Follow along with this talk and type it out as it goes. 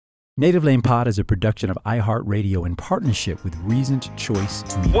Native Land Pod is a production of iHeartRadio in partnership with Reasoned Choice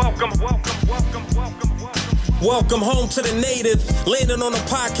Media. Welcome home to the native. Landing on a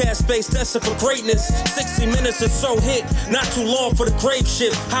podcast space destined for greatness. 60 minutes or so hit. Not too long for the grave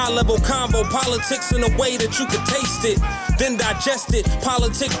ship. High level combo. Politics in a way that you can taste it. Then digest it.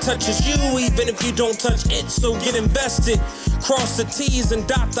 Politics touches you even if you don't touch it. So get invested. Cross the T's and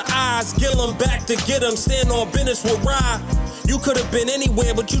dot the I's. Gillum back to get 'em. Stand on business with Rye. You could have been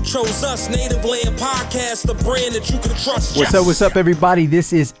anywhere, but you chose us. Native Land Podcast, the brand that you can trust. What's up, everybody?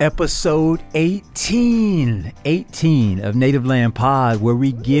 This is episode 18 of Native Land Pod, where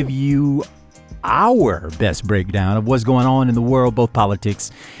we give you our best breakdown of what's going on in the world, both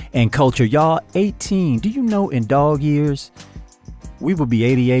politics and culture. Y'all, 18. Do you know in dog years, we will be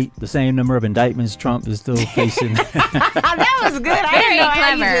 88, the same number of indictments Trump is still facing. That was good. I didn't know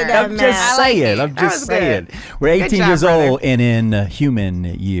how you did that, I'm just saying. We're 18 years old, and in human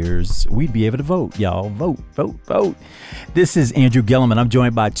years, we'd be able to vote, y'all. Vote. This is Andrew Gillum, and I'm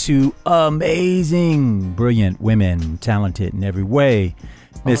joined by two amazing, brilliant women, talented in every way.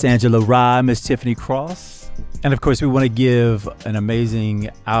 Miss Angela Rye, Miss Tiffany Cross. And of course, we want to give an amazing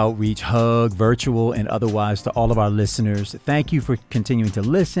outreach hug, virtual and otherwise, to all of our listeners. Thank you for continuing to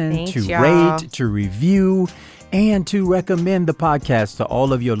listen, Thanks, to y'all. rate, to review, and to recommend the podcast to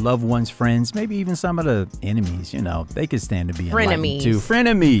all of your loved ones, friends, maybe even some of the enemies. You know, they could stand to be enlightened too.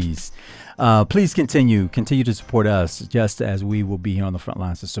 Frenemies. Please continue to support us, just as we will be here on the front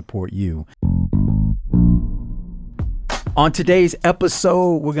lines to support you. On today's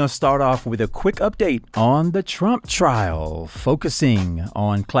episode, we're going to start off with a quick update on the Trump trial, focusing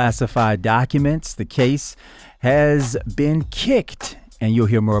on classified documents. The case has been kicked, and you'll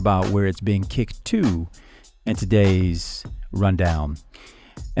hear more about where it's being kicked to in today's rundown.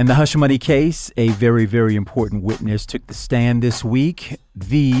 In the Hush Money case, a very, very important witness took the stand this week.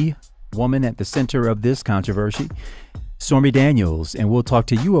 The woman at the center of this controversy, Stormy Daniels, and we'll talk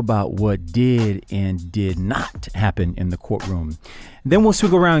to you about what did and did not happen in the courtroom. Then we'll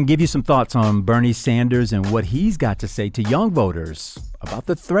swing around and give you some thoughts on Bernie Sanders and what he's got to say to young voters about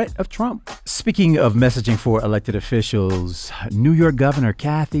the threat of Trump. Speaking of messaging for elected officials, New York Governor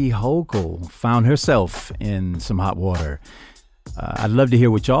Gov Hochul found herself in some hot water. I'd love to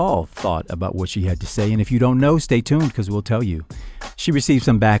hear what y'all thought about what she had to say. And if you don't know, stay tuned because we'll tell you. She received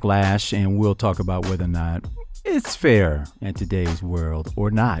some backlash, and we'll talk about whether or not it's fair in today's world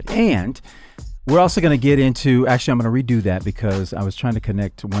or not. And we're also going to get into, actually, I'm going to redo that because I was trying to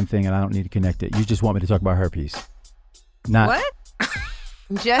connect one thing and I don't need to connect it. You just want me to talk about herpes. Not What?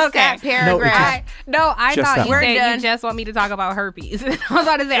 Just that paragraph. I thought you said you just want me to talk about herpes. I was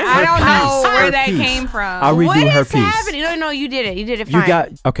about to say, I don't know where that came from. I'll redo what her is piece. happening? No, you did it. You did it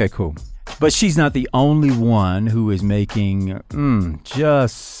fine. Okay, cool. But she's not the only one who is making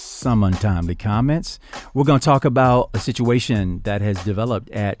just some untimely comments. We're going to talk about a situation that has developed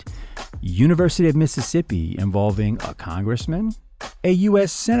at University of Mississippi involving a congressman, a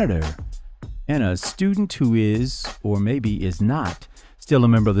U.S. senator, and a student who is, or maybe is not, still a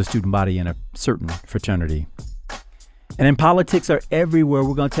member of the student body in a certain fraternity. And then politics are everywhere.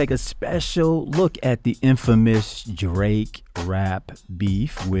 We're going to take a special look at the infamous Drake rap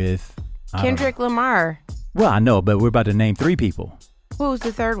beef with Kendrick Lamar. Well, I know, but we're about to name three people. Who's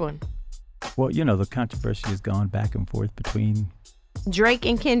the third one? Well, you know, the controversy has gone back and forth between Drake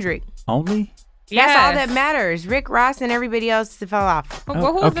and Kendrick. Only? That's all that matters. Rick Ross and everybody else fell off.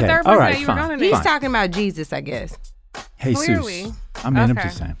 Well, who was the third person that you were going to name? He's talking about Jesus, I guess. Jesus. I'm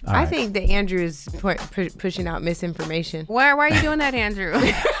just saying. All right. I think that Andrew is pushing out misinformation. Why are you doing that, Andrew?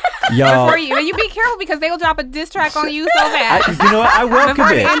 Y'all, Before you be careful because they will drop a diss track on you so fast. You know what? I welcome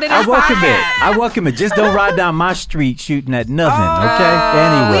Before it. the end of this I welcome it. podcast. I welcome it. Just don't ride down my street shooting at nothing, okay? We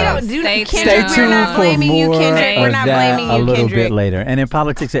Anyway. don't do that. Stay Kendrick, tuned we're not for blaming you, more Kendrick. We're of not that blaming a you, little Kendrick. bit later. And in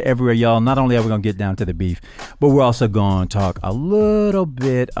politics are everywhere, y'all. Not only are we going to get down to the beef, but we're also going to talk a little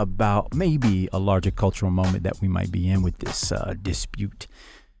bit about maybe a larger cultural moment that we might be in with this dispute.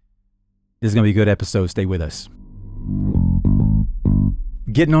 This is going to be a good episode. Stay with us.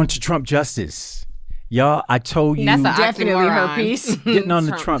 Getting on to Trump justice. Y'all, I told you. That's Definitely her oxymoron. piece. Getting on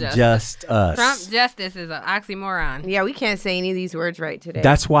the Trump just us. Trump justice is an oxymoron. Yeah, we can't say any of these words right today.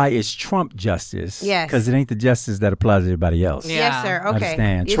 That's why it's Trump justice. Yes. Because it ain't the justice that applies to everybody else. Yeah. Yes, sir. Okay.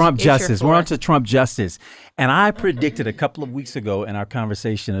 Understand. It's- Trump it's your justice. floor. We're on to Trump justice. And I predicted a couple of weeks ago in our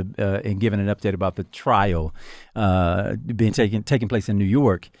conversation and giving an update about the trial being taking place in New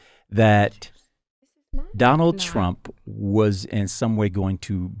York that Donald Trump was in some way going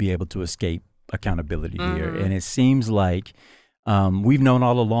to be able to escape accountability here. And it seems like We've known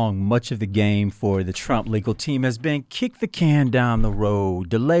all along much of the game for the Trump legal team has been kick the can down the road,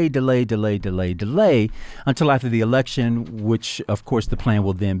 delay until after the election, which, of course, the plan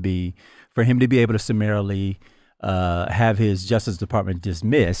will then be for him to be able to summarily have his Justice Department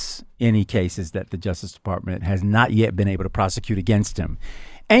dismiss any cases that the Justice Department has not yet been able to prosecute against him.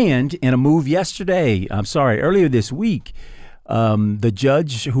 And in a move earlier this week, the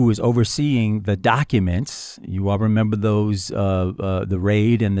judge who is overseeing the documents, you all remember those, the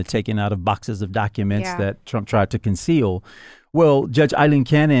raid and the taking out of boxes of documents that Trump tried to conceal. Well, Judge Eileen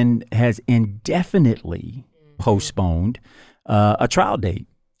Cannon has indefinitely postponed a trial date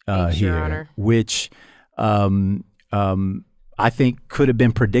here, which I think could have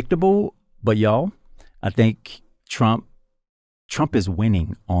been predictable. But y'all, I think Trump is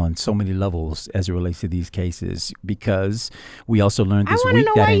winning on so many levels as it relates to these cases, because we also learned this week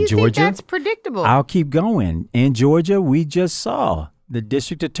that in Georgia, that's predictable. I'll keep going. In Georgia, we just saw the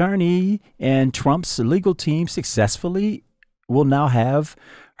district attorney and Trump's legal team successfully will now have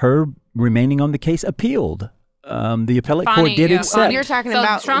her remaining on the case appealed. The appellate court did accept. You're talking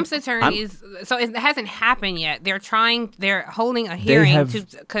about Trump's attorneys. So it hasn't happened yet. They're holding a hearing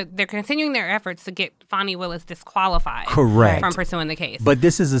they're continuing their efforts to get Fani Willis disqualified. Correct. From pursuing the case. But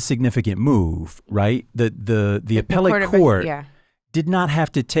this is a significant move, right? The appellate court did not have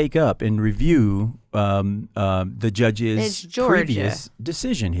to take up and review the judge's previous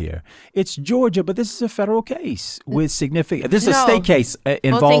decision here. It's Georgia, but this is a federal case with significant. This is a state case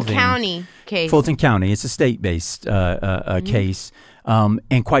involving Fulton County case. Fulton County. It's a state-based case.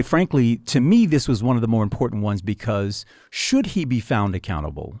 And quite frankly, to me, this was one of the more important ones, because should he be found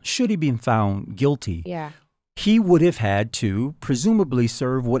accountable, should he be found guilty, he would have had to presumably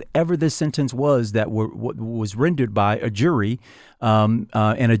serve whatever the sentence was that was rendered by a jury and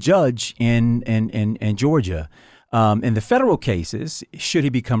a judge in Georgia. In the federal cases, should he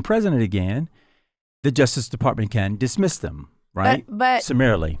become president again, the Justice Department can dismiss them, right? But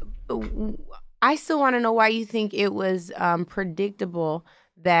summarily. I still want to know why you think it was predictable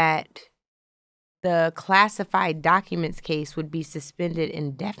that the classified documents case would be suspended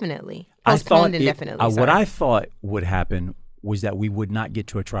indefinitely, postponed indefinitely. What I thought would happen was that we would not get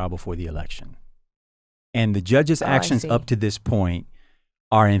to a trial before the election. And the judge's actions up to this point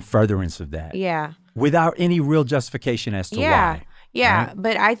are in furtherance of that. Yeah. Without any real justification as to why. Yeah, right?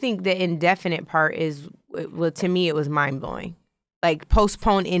 But I think the indefinite part is, well, to me, it was mind-blowing. Like,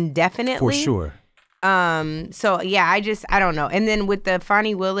 postpone indefinitely. For sure. So, yeah, I don't know. And then with the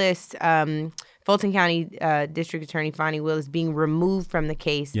Fani Willis, Fulton County District Attorney Fani Willis being removed from the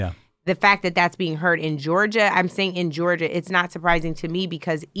case. Yeah. The fact that that's being heard in Georgia, I'm saying in Georgia, it's not surprising to me,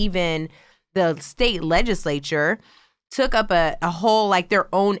 because even the state legislature took up a whole, like,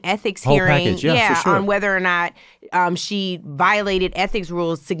 their own ethics hearing package, on whether or not she violated ethics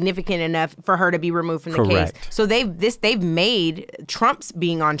rules significant enough for her to be removed from the case. So they've made Trump's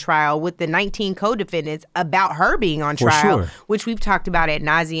being on trial with the 19 co-defendants about her being on trial, which we've talked about ad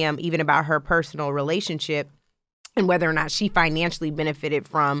nauseum, even about her personal relationship and whether or not she financially benefited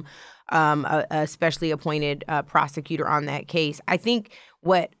from a specially appointed prosecutor on that case. I think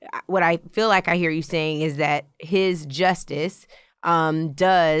what I feel like I hear you saying is that his justice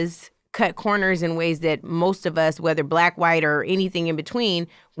does cut corners in ways that most of us, whether black, white, or anything in between,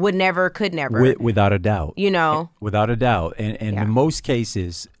 could never. Without a doubt. You know? Without a doubt. And in most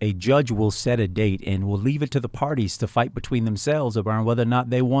cases, a judge will set a date and will leave it to the parties to fight between themselves around whether or not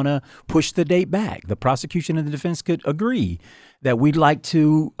they want to push the date back. The prosecution and the defense could agree that we'd like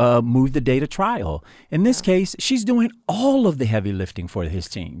to move the date of trial. In this case, she's doing all of the heavy lifting for his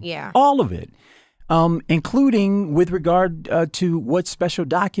team. Yeah. All of it. Including with regard to what special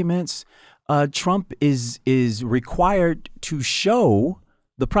documents Trump is required to show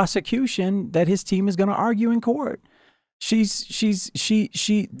the prosecution that his team is going to argue in court. This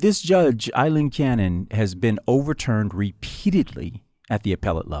judge, Eileen Cannon, has been overturned repeatedly at the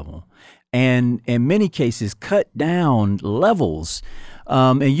appellate level, and in many cases cut down levels.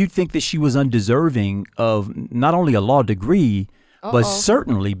 And you'd think that she was undeserving of not only a law degree, but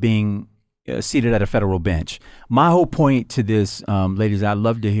certainly being seated at a federal bench. My whole point to this, ladies, I'd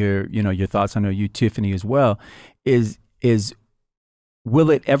love to hear your thoughts. I know you, Tiffany, as well. Is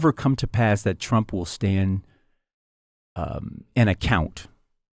will it ever come to pass that Trump will stand an account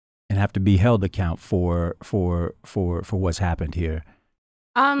and have to be held account for what's happened here?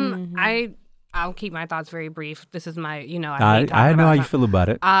 I'll keep my thoughts very brief. This is my, I know how you feel about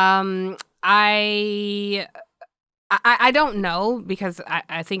it. I don't know, because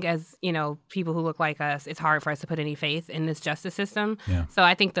I think, as you know, people who look like us, it's hard for us to put any faith in this justice system. Yeah. So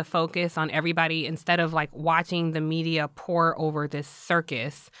I think the focus on everybody, instead of like watching the media pour over this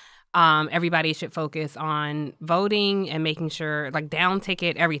circus, everybody should focus on voting and making sure, like, down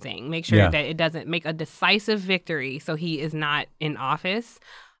ticket everything. Make sure that it doesn't make a decisive victory so he is not in office.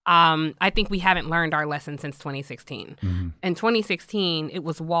 I think we haven't learned our lesson since 2016. Mm-hmm. In 2016, it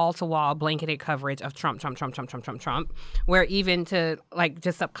was wall-to-wall blanketed coverage of Trump, where even to, like,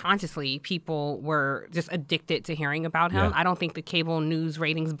 just subconsciously, people were just addicted to hearing about him. Yeah. I don't think the cable news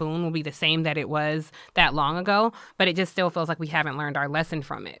ratings boom will be the same that it was that long ago, but it just still feels like we haven't learned our lesson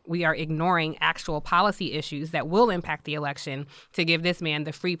from it. We are ignoring actual policy issues that will impact the election to give this man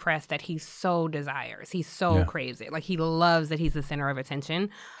the free press that he so desires. He's so crazy. Like, he loves that he's the center of attention.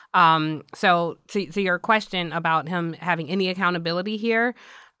 So to your question about him having any accountability here,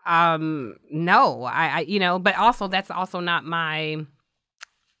 no, I you know, but also that's also not my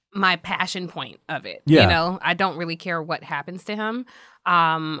passion point of it. Yeah. You know, I don't really care what happens to him.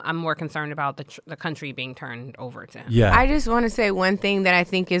 I'm more concerned about the country being turned over to him. Yeah. I just want to say one thing that I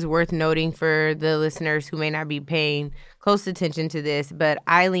think is worth noting for the listeners who may not be paying close attention to this, but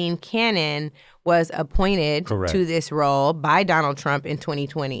Eileen Cannon was appointed to this role by Donald Trump in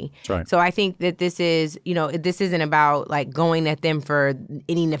 2020. That's right. So I think that this is, you know, this isn't about like going at them for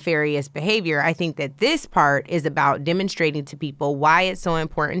any nefarious behavior. I think that this part is about demonstrating to people why it's so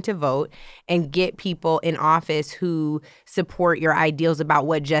important to vote and get people in office who support your ideals about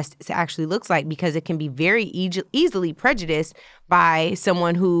what justice actually looks like, because it can be very easily prejudiced by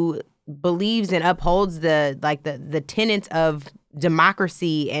someone who believes and upholds the tenets of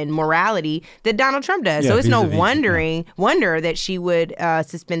democracy and morality that Donald Trump does. So it's no wonder that she would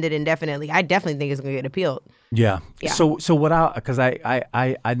suspend it indefinitely. I definitely think it's going to get appealed. Yeah. So what because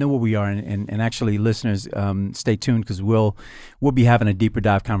I know where we are, and actually listeners, stay tuned, because we'll be having a deeper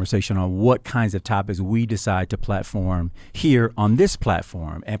dive conversation on what kinds of topics we decide to platform here on this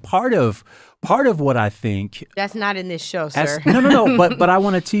platform. And part of what I think that's not in this show, sir. No. But I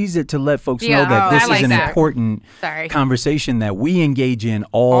want to tease it to let folks know that this is an important conversation that we engage in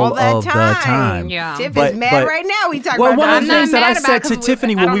all of the time. Yeah. Tiff is mad right now. We talk about one of the things that I said to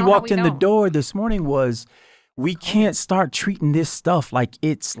Tiffany when we walked in the door this morning was, we can't start treating this stuff like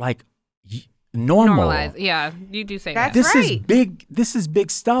it's like normal. Normalized. Yeah, you do say that. This is big. This is big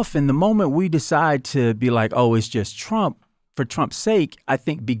stuff. And the moment we decide to be like, oh, it's just Trump for Trump's sake, I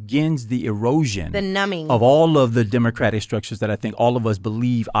think begins the erosion, the numbing of all of the democratic structures that I think all of us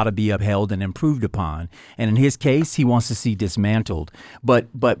believe ought to be upheld and improved upon. And in his case, he wants to see dismantled. But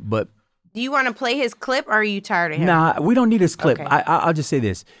do you want to play his clip, or are you tired of him? Nah, we don't need his clip. Okay. I'll just say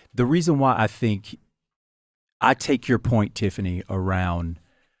this. The reason why I think I take your point, Tiffany, around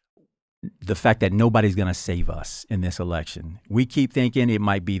the fact that nobody's going to save us in this election. We keep thinking it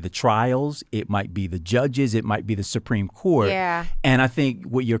might be the trials, it might be the judges, it might be the Supreme Court. Yeah. And I think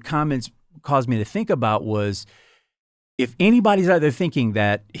what your comments caused me to think about was, if anybody's out there thinking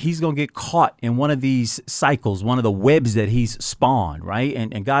that he's going to get caught in one of these cycles, one of the webs that he's spawned, right?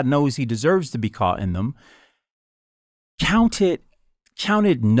 And God knows he deserves to be caught in them. Count it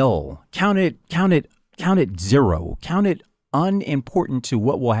null. Count it zero. Count it unimportant to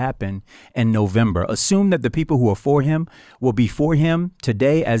what will happen in November. Assume that the people who are for him will be for him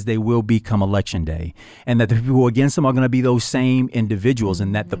today as they will be come election day, and that the people who are against him are going to be those same individuals,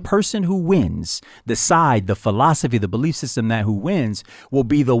 and that the person who wins, the side, the philosophy, the belief system that who wins will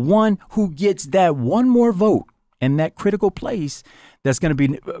be the one who gets that one more vote in that critical place that's going to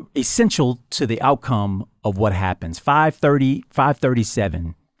be essential to the outcome of what happens.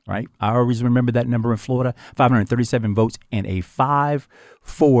 537. Right. I always remember that number in Florida, 537 votes, and a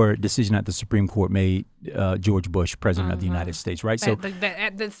 5-4 decision at the Supreme Court made George Bush president of the United States. Right. So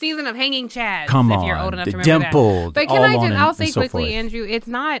the season of hanging chads. Come on, if you're old enough the to remember dimpled. That. But can I'll say quickly, Andrew, it's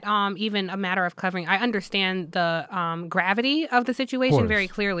not even a matter of covering. I understand the gravity of the situation very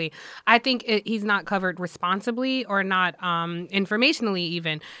clearly. I think he's not covered responsibly, or not informationally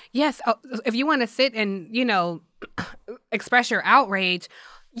even. Yes, if you want to sit and, express your outrage.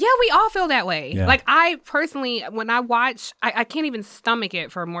 Yeah, we all feel that way. Yeah. Like, I personally, when I watch, I can't even stomach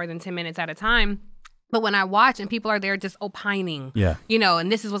it for more than 10 minutes at a time. But when I watch and people are there just opining, and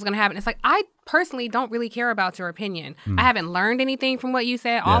this is what's going to happen, it's like, I personally don't really care about your opinion. I haven't learned anything from what you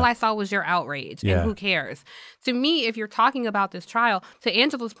said. All I saw was your outrage, and who cares? To me, if you're talking about this trial, to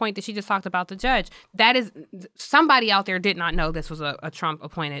Angela's point that she just talked about the judge, that is, somebody out there did not know this was a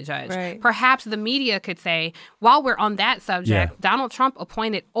Trump-appointed judge. Right. Perhaps the media could say, while we're on that subject, Donald Trump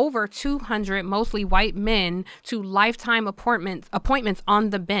appointed over 200 mostly white men to lifetime appointments on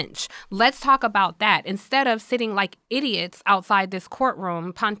the bench. Let's talk about that instead of sitting like idiots outside this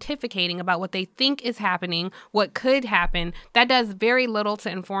courtroom pontificating about what they think is happening, what could happen. That does very little to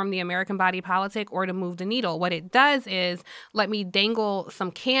inform the American body politic or to move the needle. What it does is let me dangle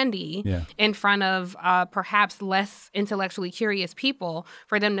some candy in front of perhaps less intellectually curious people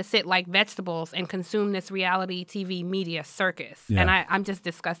for them to sit like vegetables and consume this reality TV media circus. And I'm just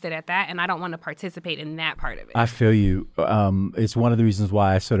disgusted at that, and I don't want to participate in that part of it. I feel you. It's one of the reasons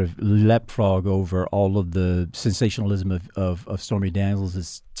why I sort of leapfrog over all of the sensationalism of Stormy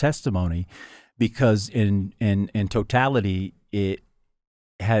Daniels' testimony, because in totality, it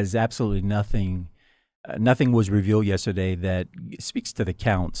has absolutely nothing. Nothing was revealed yesterday that speaks to the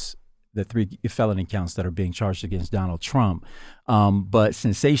counts, the 3 felony counts that are being charged against Donald Trump. But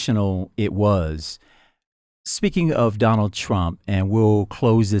sensational it was. Speaking of Donald Trump, and we'll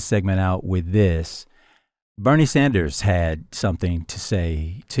close this segment out with this, Bernie Sanders had something to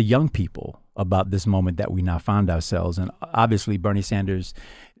say to young people about this moment that we now find ourselves. And obviously Bernie Sanders,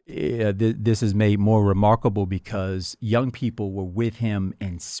 this is made more remarkable because young people were with him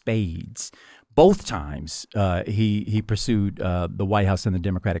in spades. Both times he pursued the White House in the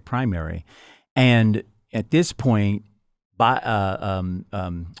Democratic primary. And at this point,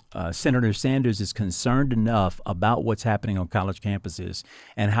 Senator Sanders is concerned enough about what's happening on college campuses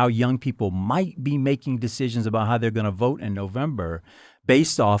and how young people might be making decisions about how they're going to vote in November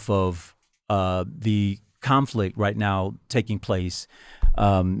based off of the conflict right now taking place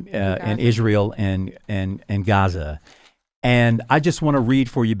in Israel and Gaza. And I just want to read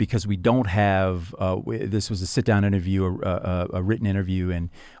for you, because we don't have, this was a sit-down interview, a written interview,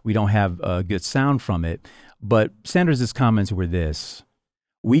 and we don't have good sound from it. But Sanders' comments were this: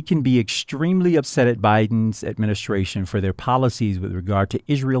 "We can be extremely upset at Biden's administration for their policies with regard to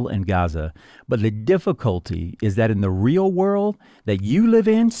Israel and Gaza. But the difficulty is that in the real world that you live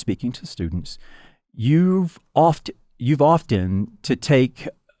in," speaking to students, you're off to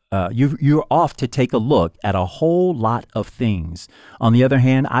take a look at a whole lot of things. On the other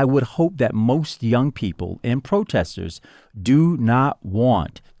hand, I would hope that most young people and protesters do not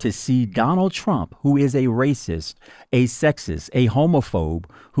want to see Donald Trump, who is a racist, a sexist, a homophobe,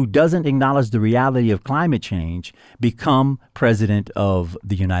 who doesn't acknowledge the reality of climate change, become president of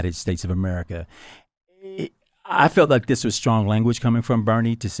the United States of America. I felt like this was strong language coming from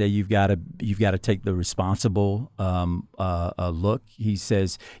Bernie to say you've got to take the responsible look. He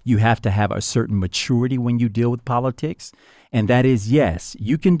says you have to have a certain maturity when you deal with politics, and that is, yes,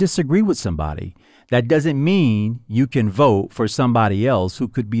 you can disagree with somebody. That doesn't mean you can vote for somebody else who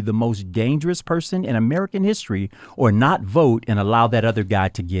could be the most dangerous person in American history, or not vote and allow that other guy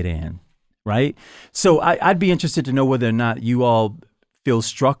to get in, right? So I'd be interested to know whether or not you all feel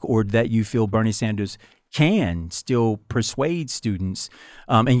struck, or that you feel Bernie Sanders can still persuade students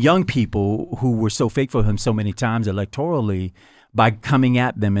and young people who were so faithful to him so many times electorally by coming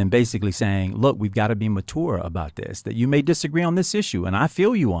at them and basically saying, look, we've got to be mature about this, that you may disagree on this issue, and I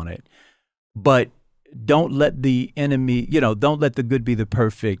feel you on it, but don't let the enemy, don't let the good be the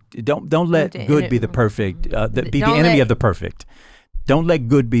perfect. Don't let good be the perfect, be the enemy of the perfect. Don't let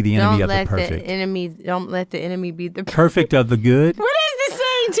good be the enemy of the perfect. Don't let the enemy be the perfect of the good. What is this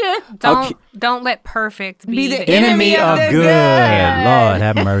saying to? Don't let perfect be the enemy of the good. Lord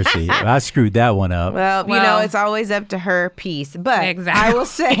have mercy. I screwed that one up. Well, it's always up to her piece. But exactly. I will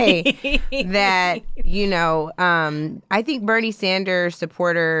say that, I think Bernie Sanders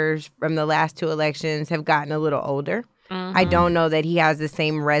supporters from the last 2 elections have gotten a little older. Mm-hmm. I don't know that he has the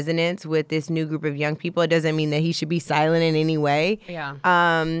same resonance with this new group of young people. It doesn't mean that he should be silent in any way. Yeah.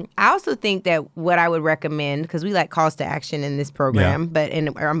 I also think that what I would recommend, because we like calls to action in this program,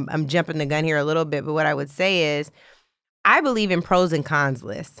 I'm jumping the gun here a little bit, but what I would say is I believe in pros and cons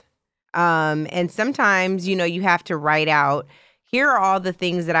lists. And sometimes, you have to write out, here are all the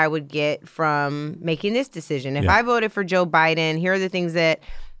things that I would get from making this decision. If I voted for Joe Biden, here are the things that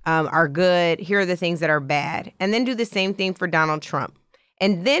are good. Here are the things that are bad. And then do the same thing for Donald Trump.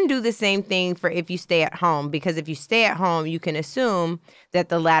 And then do the same thing for if you stay at home. Because if you stay at home, you can assume that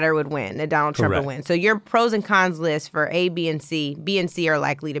the latter would win, that Donald Trump would win. So your pros and cons list for A, B, and C are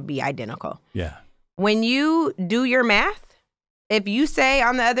likely to be identical. Yeah. When you do your math, if you say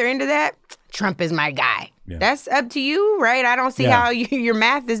on the other end of that, Trump is my guy, that's up to you, right? I don't see how your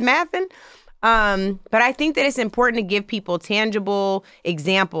math is mathing. But I think that it's important to give people tangible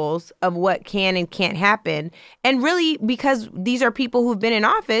examples of what can and can't happen. And really, because these are people who've been in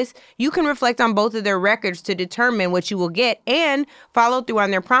office, you can reflect on both of their records to determine what you will get and follow through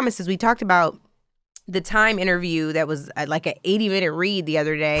on their promises. We talked about the Time interview that was like an 80-minute read the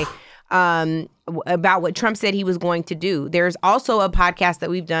other day. About what Trump said he was going to do. There's also a podcast that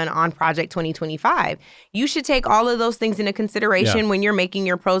we've done on Project 2025. You should take all of those things into consideration when you're making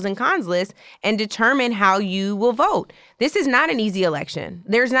your pros and cons list and determine how you will vote. This is not an easy election.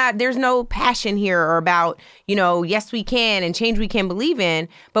 There's no passion here or about, yes, we can and change we can believe in,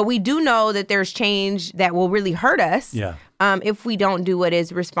 but we do know that there's change that will really hurt us. If we don't do what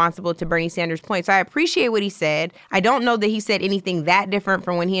is responsible, to Bernie Sanders' point. So I appreciate what he said. I don't know that he said anything that different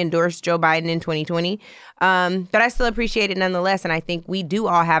from when he endorsed Joe Biden in 2020. But I still appreciate it nonetheless. And I think we do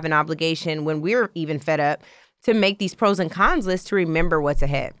all have an obligation when we're even fed up to make these pros and cons lists to remember what's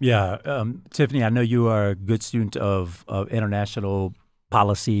ahead. Yeah. Tiffany, I know you are a good student of international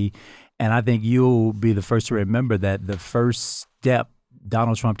policy. And I think you'll be the first to remember that the first step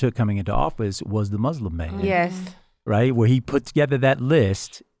Donald Trump took coming into office was the Muslim ban. Yes. Right, where he put together that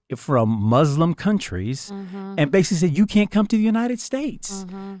list from Muslim countries and basically said, you can't come to the United States.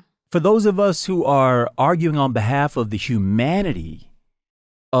 For those of us who are arguing on behalf of the humanity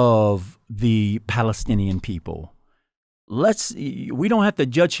of the Palestinian people, we don't have to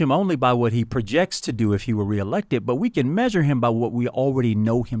judge him only by what he projects to do if he were reelected, but we can measure him by what we already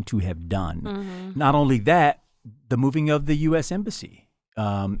know him to have done. Not only that, the moving of the U.S. Embassy.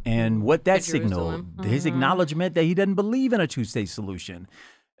 And what that signaled, his acknowledgement that he doesn't believe in a two-state solution.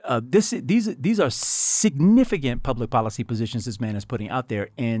 These are significant public policy positions this man is putting out there,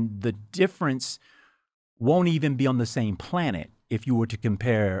 and the difference won't even be on the same planet if you were to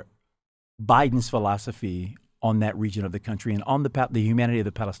compare Biden's philosophy on that region of the country and on the humanity of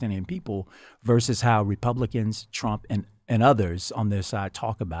the Palestinian people versus how Republicans, Trump, and others on their side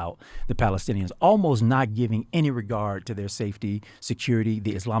talk about the Palestinians, almost not giving any regard to their safety, security,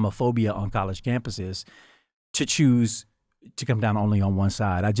 the Islamophobia on college campuses, to choose to come down only on one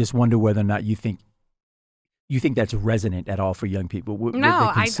side. I just wonder whether or not you think that's resonant at all for young people. No,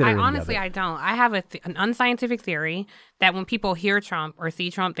 I honestly, I don't. I have an unscientific theory that when people hear Trump or see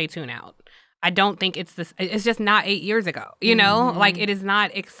Trump, they tune out. I don't think it's this. It's just not 8 years ago, Like, it is not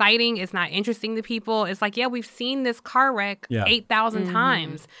exciting. It's not interesting to people. It's like, yeah, we've seen this car wreck 8,000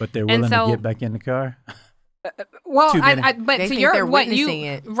 times. But they're willing to get back in the car? Well, but they to think your they're what witnessing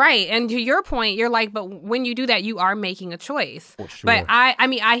you it. Right, and to your point, you're like, but when you do that, you are making a choice. For sure. But I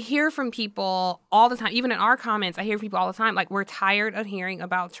mean, I hear from people all the time, even in our comments, I hear people all the time, like, we're tired of hearing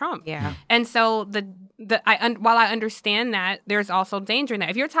about Trump. Yeah. And so while I understand that, there's also danger in that.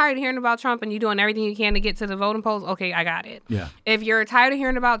 If you're tired of hearing about Trump and you're doing everything you can to get to the voting polls, okay, I got it. Yeah. If you're tired of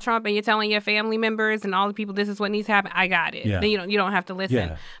hearing about Trump and you're telling your family members and all the people this is what needs to happen, I got it. Then you don't have to listen.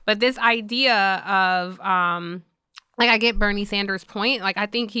 Yeah. But this idea of like, I get Bernie Sanders' point. Like, I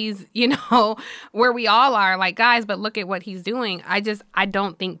think he's, where we all are, like, guys, but look at what he's doing. I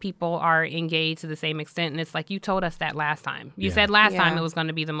don't think people are engaged to the same extent. And it's like, you told us that last time. You said last time it was going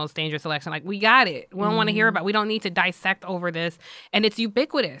to be the most dangerous election. Like, we got it. We don't want to hear about it. We don't need to dissect over this. And it's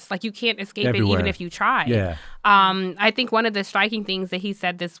ubiquitous. Like, you can't escape it even if you try. Yeah. I think one of the striking things that he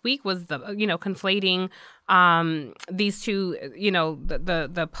said this week was conflating these two,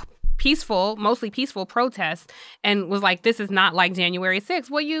 the mostly peaceful protests, and was like, this is not like January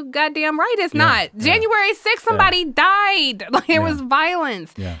 6th. Well, you goddamn right it's not. January 6th, somebody died. Like, there was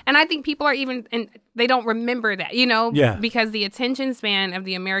violence. Yeah. And I think people are and they don't remember that, because the attention span of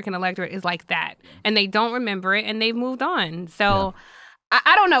the American electorate is like that. And they don't remember it, and they've moved on. So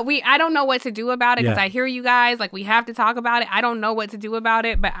I don't know. I don't know what to do about it, because I hear you guys, like, we have to talk about it. I don't know what to do about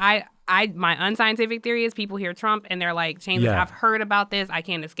it, but my unscientific theory is people hear Trump and they're like, change it. I've heard about this. I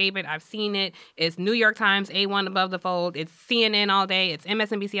can't escape it. I've seen it. It's New York Times, A1 above the fold. It's CNN all day. It's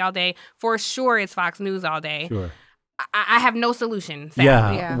MSNBC all day. For sure, it's Fox News all day. Sure. I have no solution.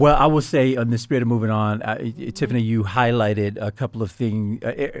 Yeah. Well, I will say, in the spirit of moving on, Tiffany, you highlighted a couple of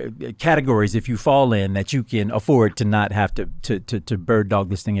categories, if you fall in, that you can afford to not have to bird dog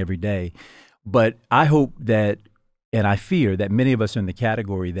this thing every day. But I hope that, and I fear that many of us are in the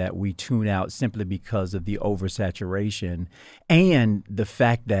category that we tune out simply because of the oversaturation and the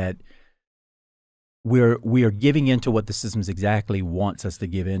fact that we are giving into what the systems exactly wants us to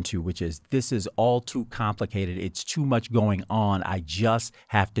give into, which is, this is all too complicated. It's too much going on. I just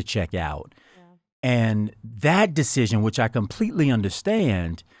have to check out. Yeah. And that decision, which I completely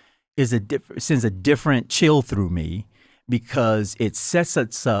understand, sends a different chill through me, because it sets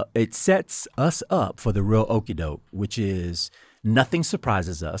us up for the real okie doke, which is Nothing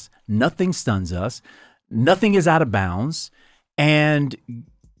surprises us. Nothing stuns us. Nothing is out of bounds. And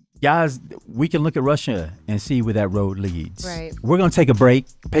guys, we can look at Russia and see where that road leads. Right. We're going to take a break,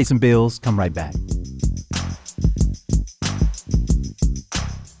 pay some bills, come right back.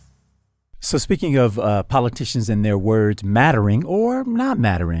 So speaking of politicians and their words mattering or not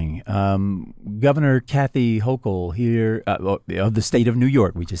mattering, Governor Kathy Hochul here of the state of New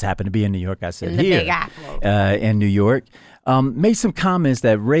York, we just happen to be in New York, I said, in the here Big Apple. In New York, made some comments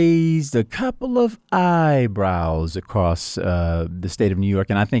that raised a couple of eyebrows across the state of New York,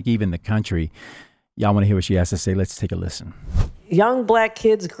 and I think even the country. Y'all want to hear what she has to say? Let's take a listen. Young black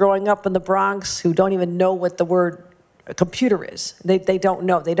kids growing up in the Bronx who don't even know what the word a computer is. They don't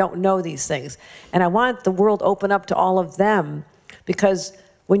know. They don't know these things. And I want the world open up to all of them, because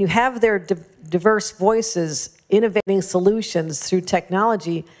when you have their diverse voices innovating solutions through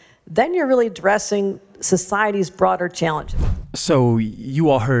technology, then you're really addressing society's broader challenges. So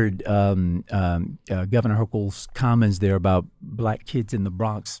you all heard Governor Hochul's comments there about black kids in the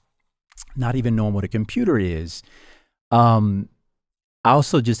Bronx not even knowing what a computer is. I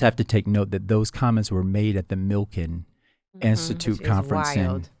also just have to take note that those comments were made at the Milken Institute conference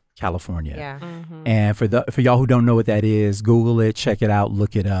in California. Yeah. And for y'all who don't know what that is, Google it, check it out,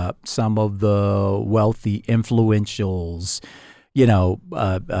 look it up. Some of the wealthy influentials,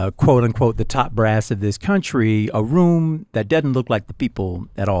 quote unquote, the top brass of this country, a room that doesn't look like the people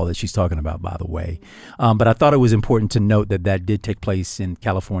at all that she's talking about, by the way. But I thought it was important to note that did take place in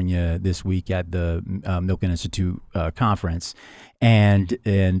California this week at the Milken Institute conference. And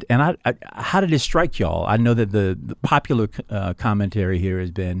I, how did it strike y'all? I know that the popular commentary here has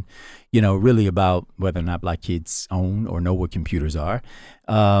been, really about whether or not black kids own or know what computers are.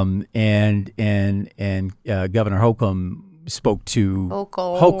 And Governor Hochul spoke to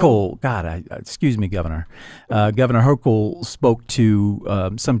Hochul. God, excuse me, Governor. Governor Hochul spoke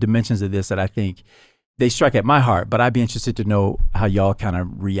to some dimensions of this that I think they strike at my heart. But I'd be interested to know how y'all kind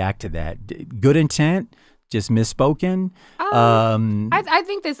of react to that. Good intent. Just misspoken. I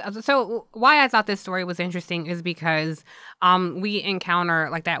think this. So why I thought this story was interesting is because we encounter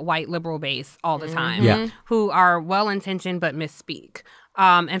like that white liberal base all the time, who are well intentioned but misspeak.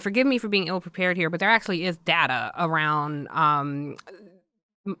 And forgive me for being ill prepared here, but there actually is data around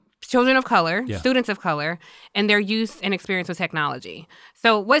children of color, students of color, and their use and experience with technology.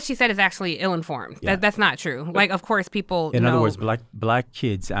 So what she said is actually ill-informed. That's not true. Like, of course, people in other words, black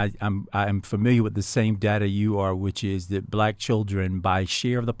kids, I'm familiar with the same data you are, which is that black children, by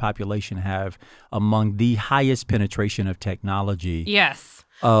share of the population, have among the highest penetration of technology. Yes.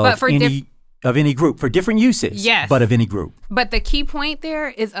 But for of any group, for different uses, but of any group. But the key point there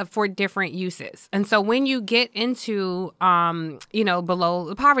is for different uses. And so when you get into, below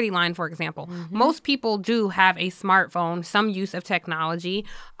the poverty line, for example, most people do have a smartphone, some use of technology.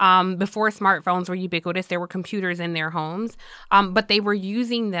 Before smartphones were ubiquitous, there were computers in their homes, but they were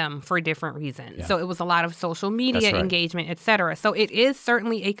using them for different reasons. Yeah. So it was a lot of social media engagement, et cetera. So it is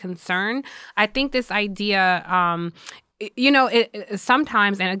certainly a concern. I think this idea... it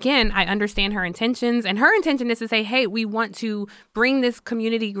sometimes, and again, I understand her intentions, and her intention is to say, hey, we want to bring this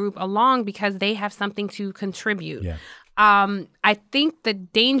community group along because they have something to contribute. Yeah. I think the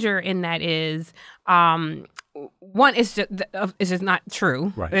danger in that is, one, it's just not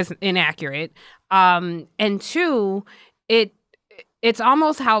true. Right. It's inaccurate. And two, it's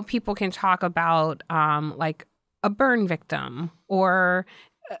almost how people can talk about like a burn victim or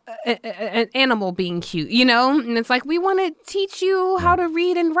an animal being cute, and it's like, we want to teach you how to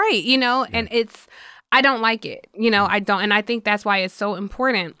read and write, and I don't like it, I don't. And I think that's why it's so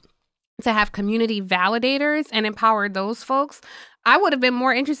important to have community validators and empower those folks. I would have been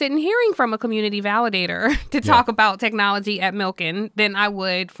more interested in hearing from a community validator to talk about technology at Milken than I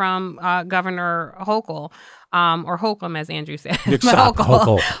would from Governor Hochul. Or Holcomb, as Andrew said.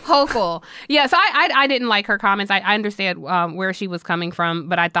 Hochul. Yeah, so I didn't like her comments. I understand where she was coming from,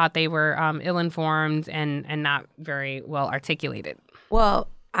 but I thought they were ill-informed and not very well articulated. Well,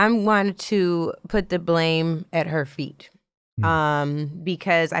 I'm going to put the blame at her feet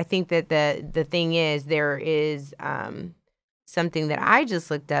because I think that the thing is, there is something that I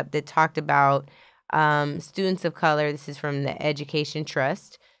just looked up that talked about students of color. This is from the Education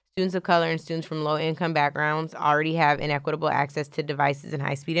Trust. Students of color and students from low-income backgrounds already have inequitable access to devices and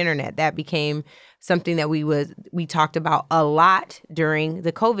high-speed internet. That became something that we talked about a lot during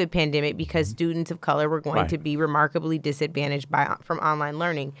the COVID pandemic because students of color were going to be remarkably disadvantaged from online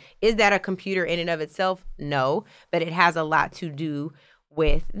learning. Is that a computer in and of itself? No, but it has a lot to do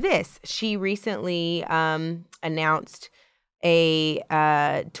with this. She recently announced a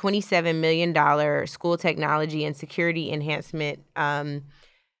 $27 million school technology and security enhancement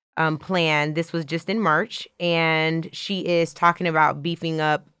plan. This was just in March, and she is talking about beefing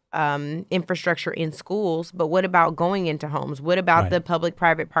up infrastructure in schools. But what about going into homes? What about the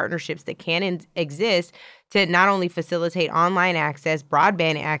public-private partnerships that can exist to not only facilitate online access,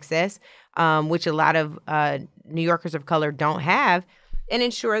 broadband access, which a lot of New Yorkers of color don't have, and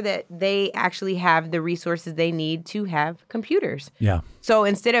ensure that they actually have the resources they need to have computers. Yeah. So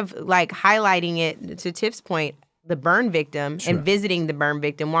instead of like highlighting it, to Tiff's point, the burn victim and visiting the burn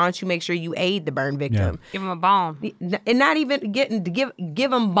victim, why don't you make sure you aid the burn victim? Yeah. Give them a balm. And not even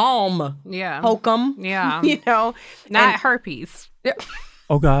give them balm. Yeah. Poke them. Yeah. You know? Not herpes.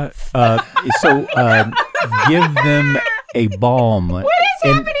 Oh, God. Give them a balm. What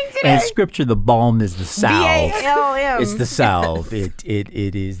is happening today? In Scripture, the balm is the salve. B-A-L-M. It's the salve. It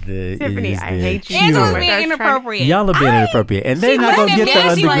is the. Tiffany, it is I the hate you. Angela's so being inappropriate. Y'all are being inappropriate, and they're not gonna get the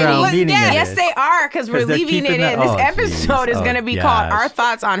underground meaning of Yes, this. they are, because we're they're leaving it keeping in. that- This oh, episode geez. is going to Oh, be gosh. called "Our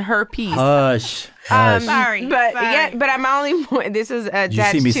Thoughts on Her Piece." Hush. Hush. Sorry. But sorry. yeah, but I'm only point. This is attached You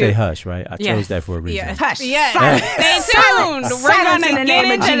see me to. say hush, right? I Yes. chose that for a reason. Yes. Hush. Yes. Silence. Stay tuned. We're Silence going in to the get name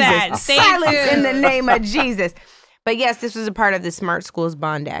of into Jesus. that. Stay Silence tuned. in the name of Jesus. But yes, this was a part of the Smart Schools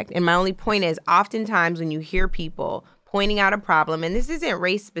Bond Act. And my only point is, oftentimes when you hear people pointing out a problem, and this isn't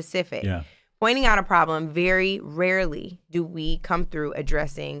race specific, pointing out a problem, very rarely do we come through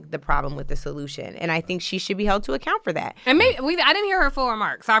addressing the problem with the solution. And I think she should be held to account for that. And maybe I didn't hear her full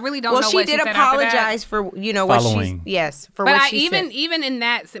remarks, so I really don't know Well, what she did said after that. apologize for, what she's, for But what she said. even in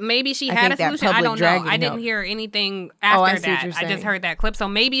that, maybe she I had a think that solution. I public don't know. dragging I didn't helped. hear anything I after see what that. you're I just saying. heard that clip. So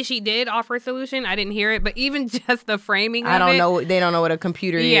maybe she did offer a solution. I didn't hear it. But even just the framing of I don't it, know. They don't know what a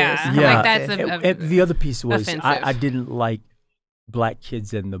computer is. Yeah. Yeah. Like that's And the other piece was offensive. I didn't like black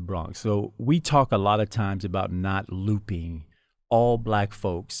kids in the Bronx. So we talk a lot of times about not looping all black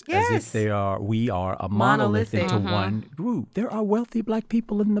folks as if we are a monolith into one group. There are wealthy black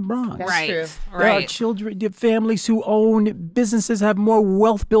people in the Bronx. That's right. true. There are children, the families who own businesses, have more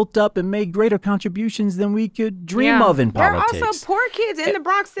wealth built up and made greater contributions than we could dream of in There politics. are also poor kids in the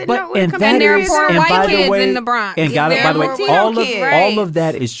Bronx that But- know what a and computer that there are is- is. poor and white by the kids way- in the Bronx. And got it, There by the way, are Latino all kids. of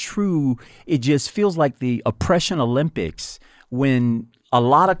that is true. It just feels like the oppression Olympics when a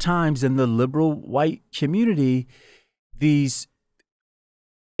lot of times in the liberal white community, these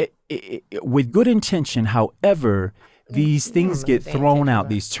with good intention, however, these things get thrown out,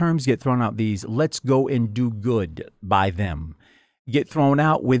 these terms get thrown out, these let's go and do good by them get thrown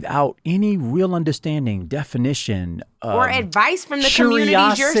out without any real understanding, definition, or advice from the communities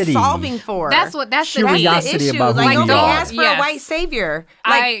you're curiosity. solving for. That's the Curiosity issue. about who Like, we don't are. ask for a white savior.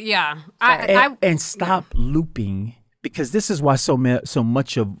 Like, And stop looping, because this is why so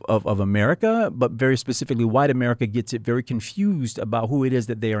much of America, but very specifically white America, gets it very confused about who it is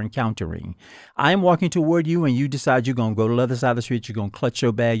that they are encountering. I am walking toward you and you decide you're going to go to the other side of the street, you're going to clutch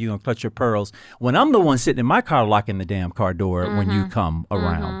your bag, you're going to clutch your pearls. When I'm the one sitting in my car locking the damn car door when you come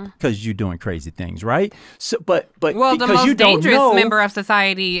around because you're doing crazy things, right? So, but well, because the most you don't dangerous know, member of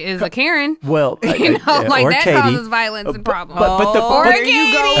society is a Karen. Well, you know, like or that Katie. causes violence and problems. or but there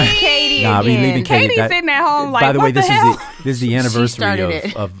you go, Katie. Nah, we again. leaving Katie. Katie's sitting at home like, by the way, what the this hell? is the anniversary started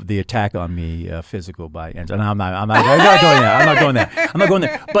it. of the attack on me, physical by Angela. No, I'm not going there. I'm not going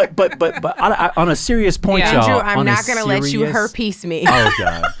there. But on a serious point, Yeah. y'all. Andrew, I'm on a not going to let you serious- herpes me. Oh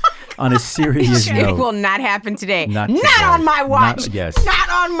God. On a serious It note. will not happen today. Not Not today. on my watch. Yes. Not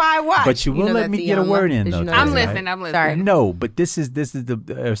on my watch. But you will know let that's me the get a young word one? in, Did though, you know Tiffany, I'm that? listening. I'm listening. Sorry. No, but this is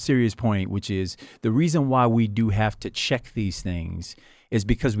the serious point, which is the reason why we do have to check these things is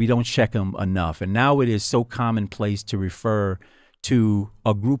because we don't check them enough. And now it is so commonplace to refer to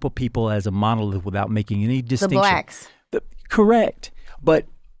a group of people as a monolith without making any distinction. blacks. Correct. But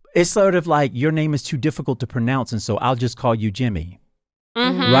it's sort of like your name is too difficult to pronounce, and so I'll just call you Jimmy.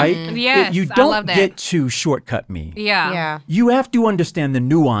 Right? Yes, You I don't love that. get to shortcut me. Yeah. You have to understand the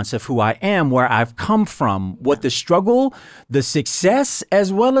nuance of who I am, where I've come from, what the struggle, the success,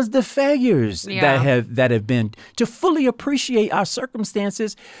 as well as the failures that have been, to fully appreciate our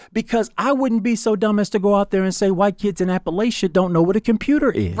circumstances, because I wouldn't be so dumb as to go out there and say white kids in Appalachia don't know what a computer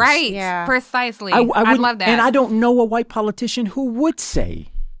is. Right. Yeah. Precisely. I I wouldn't- love that. And I don't know a white politician who would say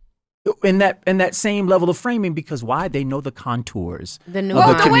in that same level of framing, because why? They know the contours The of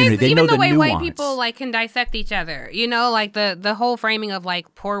nuance. the community. They know even the way white nuance. people like can dissect each other, you know, like the whole framing of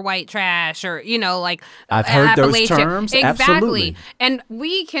like poor white trash, or you know, like I've heard those Appalachia. terms. Exactly. Absolutely. And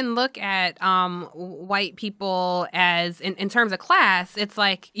we can look at white people as in terms of class. It's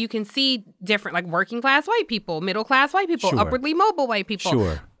like you can see different, like working class white people, middle class white people, Sure. upwardly mobile white people.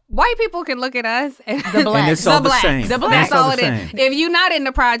 Sure. white people can look at us and the black, and it's all the same. The black. That's all it is. If you're not in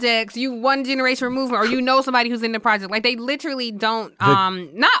the projects, you one generation removed, or you know somebody who's in the project. Like they literally don't.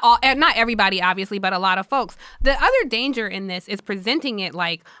 Not everybody, obviously, but a lot of folks. The other danger in this is presenting it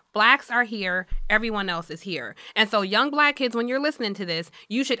like blacks are here, everyone else is here. And so young black kids, when you're listening to this,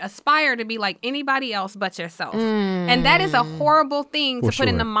 you should aspire to be like anybody else but yourself. And that is a horrible thing to put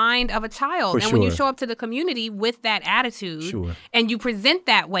in the mind of a child. And when you show up to the community with that attitude and you present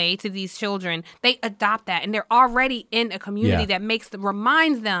that way to these children, they adopt that. And they're already in a community that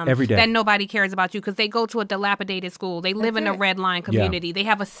reminds them that nobody cares about you because they go to a dilapidated school. They live in a red line community. They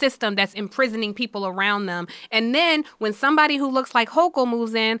have a system that's imprisoning people around them. And then when somebody who looks like Hochul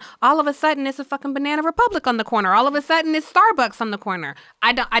moves in, all of a sudden it's a fucking Banana Republic on the corner. All of a sudden it's Starbucks on the corner.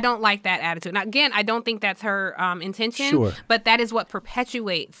 I don't like that attitude. Now, again, I don't think that's her intention, but that is what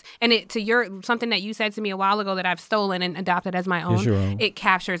perpetuates. And something that you said to me a while ago that I've stolen and adopted as my own, it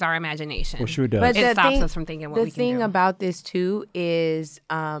captures our imagination. For sure does. But it stops us from thinking what we can do. The thing about this too is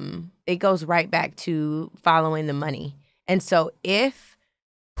it goes right back to following the money. And so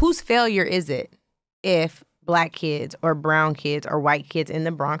whose failure is it if black kids or brown kids or white kids in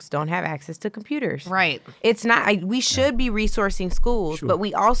the Bronx don't have access to computers? Right. It's not, we should be resourcing schools, but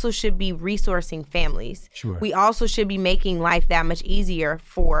we also should be resourcing families. We also should be making life that much easier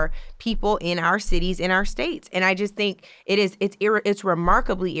for people in our cities, in our states. And I just think it's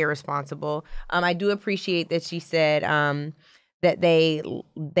remarkably irresponsible. I do appreciate that she said, that they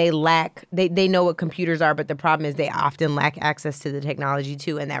know what computers are, but the problem is they often lack access to the technology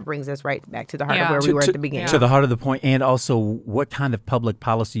too, and that brings us right back to the heart of where we were at the beginning. To the heart of the point, and also what kind of public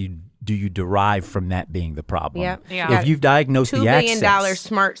policy do you derive from that being the problem? If you've diagnosed the access. $2 billion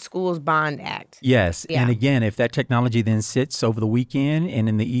Smart Schools Bond Act. Yes, and again, if that technology then sits over the weekend and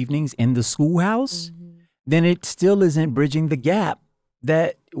in the evenings in the schoolhouse, then it still isn't bridging the gap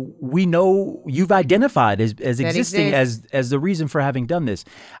that we know you've identified as existing as the reason for having done this.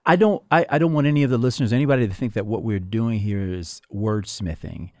 I don't want any of the listeners, anybody to think that what we're doing here is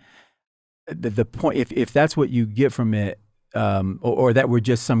wordsmithing. The point, if that's what you get from it, or that we're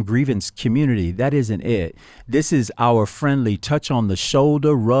just some grievance community, that isn't it. This is our friendly touch on the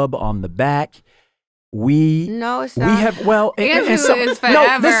shoulder, rub on the back. No, it's not. We have Andrew is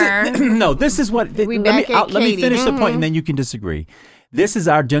forever. This is what. Let me finish the point, and then you can disagree. This is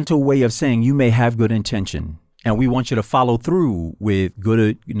our gentle way of saying you may have good intention, and we want you to follow through with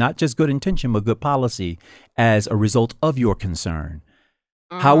not just good intention, but good policy as a result of your concern.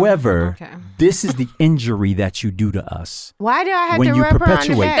 However, this is the injury that you do to us. Why do I have when to you rub her on the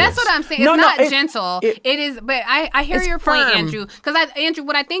perpetuate back? That's what I'm saying. It's not gentle. It is, but I hear your point, Andrew. Because Andrew,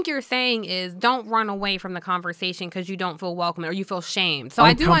 what I think you're saying is don't run away from the conversation because you don't feel welcome or you feel shamed. So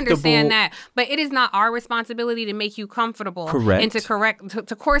I do understand that, but it is not our responsibility to make you comfortable and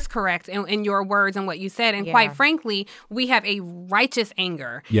to course correct in your words and what you said. And quite frankly, we have a righteous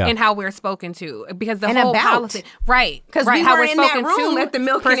anger in how we're spoken to because the whole policy, because we were in that room at the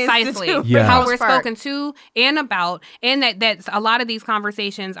Milken Institute. How we're spoken to and about, and that's a lot of these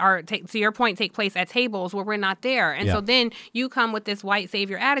conversations are, to your point, take place at tables where we're not there. And so then you come with this white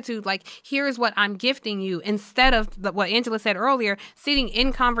savior attitude, like, here's what I'm gifting you, instead of what Angela said earlier, sitting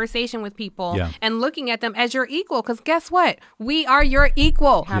in conversation with people and looking at them as your equal. Because guess what? We are your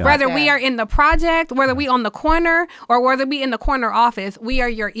equal. Whether we are in the project, whether we on the corner, or whether we in the corner office, we are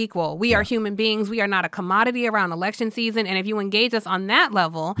your equal. We are human beings. We are not a commodity around election season. And if you engage us on that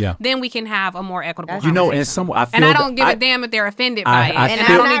level, then we can have a more equitable conversation. I don't give a damn if they're offended by it. And I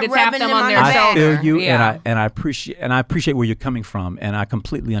don't need to tap them on their shoulder. I feel you, and I appreciate where you're coming from, and I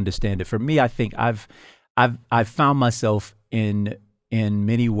completely understand it. For me, I think I've found myself in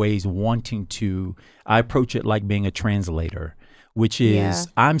many ways wanting to. I approach it like being a translator, which is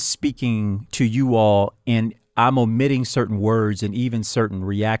I'm speaking to you all and I'm omitting certain words and even certain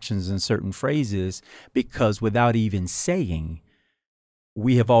reactions and certain phrases because without even saying,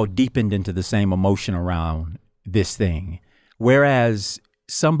 we have all deepened into the same emotion around this thing. Whereas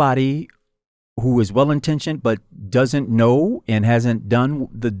somebody who is well-intentioned but doesn't know and hasn't done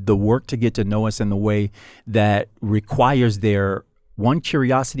the work to get to know us in the way that requires their, one,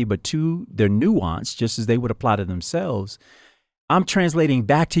 curiosity, but two, their nuance, just as they would apply to themselves, I'm translating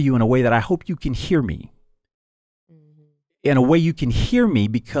back to you in a way that I hope you can hear me. In a way you can hear me,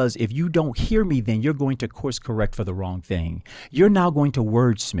 because if you don't hear me, then you're going to course correct for the wrong thing. You're now going to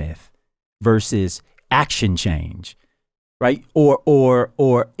wordsmith versus action change, right?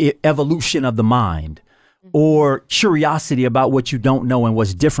 Or evolution of the mind, or curiosity about what you don't know and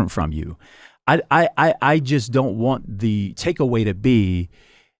what's different from you. I just don't want the takeaway to be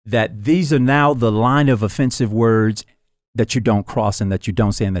that these are now the line of offensive words that you don't cross and that you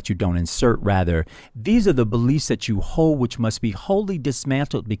don't say and that you don't insert. Rather, these are the beliefs that you hold, which must be wholly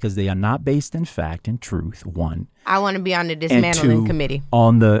dismantled because they are not based in fact and truth. One, I want to be on the dismantling committee.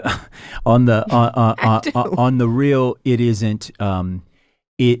 On the on the real, it isn't.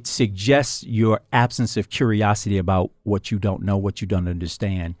 It suggests your absence of curiosity about what you don't know, what you don't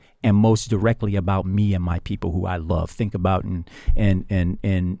understand, and most directly about me and my people who I love. Think about and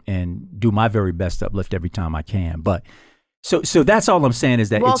do my very best to uplift every time I can. But so that's all I'm saying is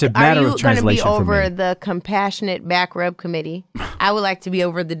that it's a matter of translation for me. Are you going to be over the compassionate back rub committee? I would like to be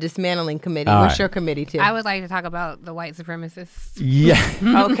over the dismantling committee. What's your committee, too? I would like to talk about the white supremacists. Yeah.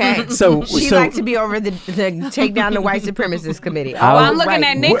 Okay. She'd like to be over the take down the white supremacists committee. I'm looking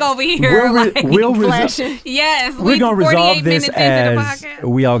at Nick over here. Yes. We're going to resolve this as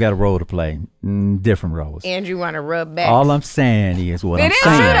we all got a role to play. Different roles. Andrew want to rub back. All I'm saying is what I'm saying. It is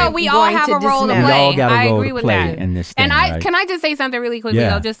true, though. We all have a role to play. We all got a role I agree to with play that. in this thing, and can I just say something really quickly,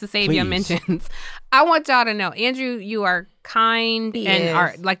 though, just to save your mentions? I want y'all to know, Andrew, you are kind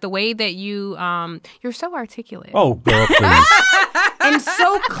and like the way that you're so articulate. Oh, girl, please. And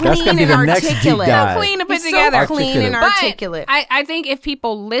so clean and articulate. So clean to put together. So clean and articulate. But I think if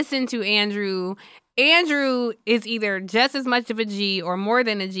people listen to Andrew is either just as much of a G or more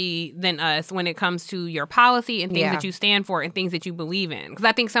than a G than us when it comes to your policy and things that you stand for and things that you believe in. Because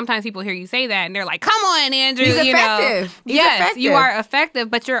I think sometimes people hear you say that and they're like, "Come on, Andrew, He's effective. Yes, effective. you are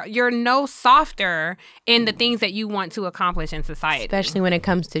effective, but you're no softer in the things that you want to accomplish in society, especially when it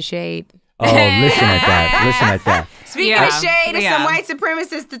comes to shade." Oh, listen at that. Listen at that. Speaking of shade, there's some white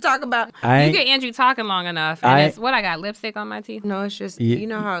supremacists to talk about. You get Andrew talking long enough, and it's what I got lipstick on my teeth. No, it's just, you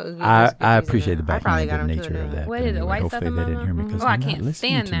know how. I appreciate the backhanded nature of that. What is it, white stuff in my mouth? Oh, I can't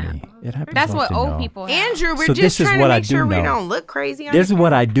stand that. It happens. That's what often, old people have. Andrew, we're just trying to make sure we don't look crazy. This is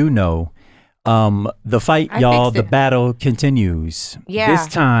what I do know. The fight, y'all, the battle continues. Yeah. This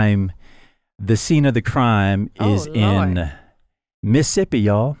time, the scene of the crime is in Mississippi,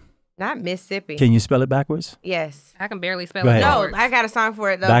 y'all. Not Mississippi. Can you spell it backwards? Yes. I can barely spell it. No, I got a song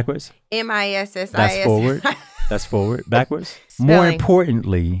for it, though. Backwards? MISSIS. That's forward. That's forward. Backwards. More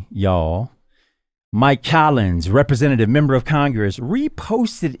importantly, y'all, Mike Collins, representative member of Congress,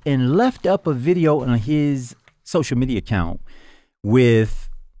 reposted and left up a video on his social media account with,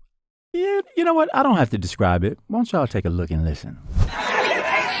 you know what? I don't have to describe it. Why don't y'all take a look and listen?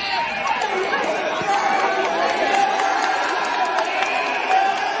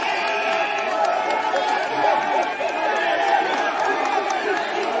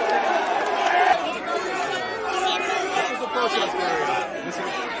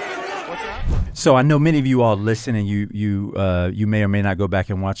 So I know many of you all listen, and you may or may not go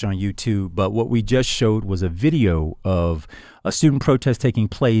back and watch on YouTube. But what we just showed was a video of a student protest taking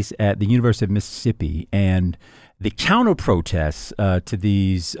place at the University of Mississippi, and the counter protests to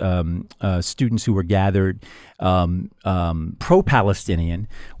these students who were gathered pro-Palestinian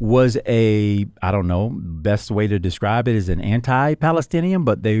was I don't know, best way to describe it is an anti-Palestinian,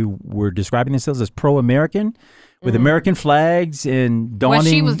 but they were describing themselves as pro-American. With American flags and donning. What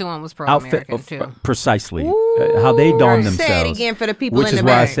she was doing was pro-American too. Precisely. How they don themselves. Say it again for the people in the back. Which is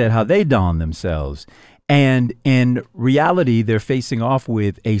why I said how they don themselves. And in reality, they're facing off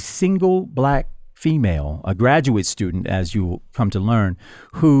with a single black female, a graduate student, as you will come to learn,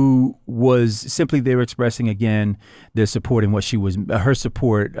 who was simply there expressing again their support in what she was, her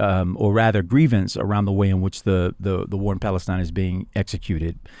support, or rather grievance around the way in which the war in Palestine is being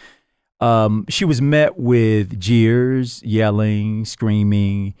executed. She was met with jeers, yelling,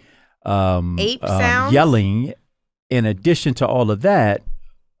 screaming, ape sounds, yelling. In addition to all of that,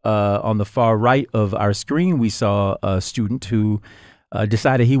 on the far right of our screen, we saw a student who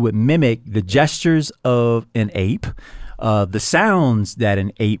decided he would mimic the gestures of an ape, the sounds that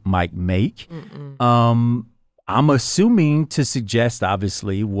an ape might make. I'm assuming to suggest,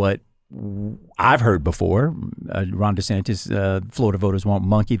 obviously, what I've heard before. Ron DeSantis, Florida voters won't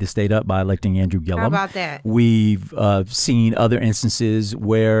monkey the state up by electing Andrew Gillum. How about that? We've seen other instances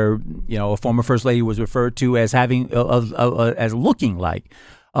where, you know, a former first lady was referred to as having as looking like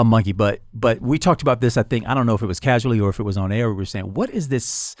a monkey. But we talked about this, I think, I don't know if it was casually or if it was on air. We were saying, what is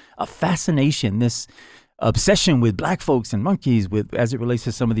this fascination, this obsession with black folks and monkeys as it relates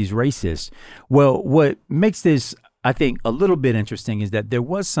to some of these racists? Well, what makes this, I think, a little bit interesting is that there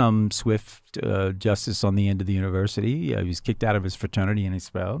was some swift justice on the end of the university. He was kicked out of his fraternity and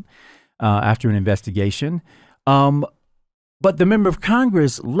expelled after an investigation. But the member of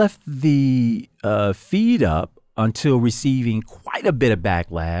Congress left the feed up until receiving quite a bit of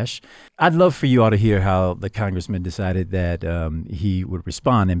backlash. I'd love for you all to hear how the congressman decided that he would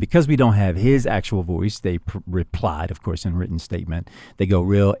respond. And because we don't have his actual voice, they replied, of course, in written statement. They go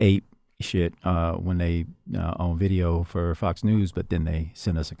real ape shit when they on video for Fox News, but then they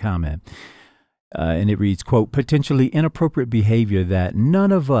send us a comment. And it reads, quote, potentially inappropriate behavior that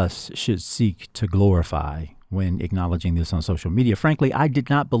none of us should seek to glorify. When acknowledging this on social media, frankly, I did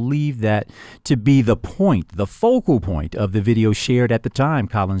not believe that to be the point, the focal point of the video shared at the time,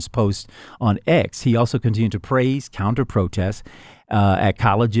 Collins posts on X. He also continued to praise counter-protests at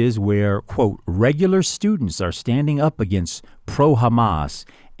colleges where, quote, regular students are standing up against pro-Hamas,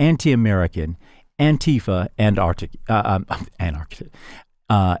 anti-American, Antifa, and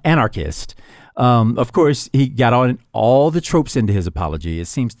anarchist. Of course, he got on all the tropes into his apology. It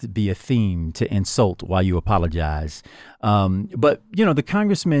seems to be a theme to insult while you apologize. But, you know, the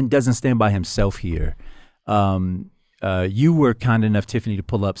congressman doesn't stand by himself here. You were kind enough, Tiffany, to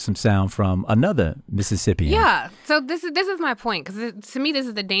pull up some sound from another Mississippian. Yeah. So this is my point, because to me, this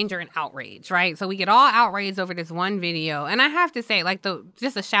is the danger in outrage, right? So we get all outraged over this one video. And I have to say, like,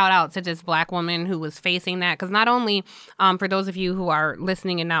 just a shout out to this black woman who was facing that. Because not only, for those of you who are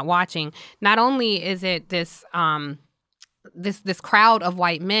listening and not watching, not only is it this this crowd of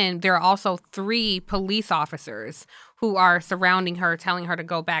white men, there are also 3 police officers who are surrounding her, telling her to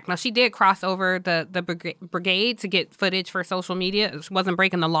go back. Now, she did cross over the brigade to get footage for social media. It wasn't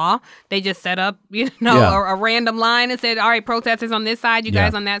breaking the law. They just set up, a random line and said, all right, protesters on this side, you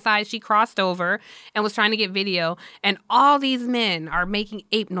guys on that side. She crossed over and was trying to get video. And all these men are making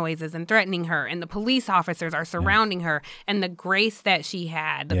ape noises and threatening her. And the police officers are surrounding her. And the grace that she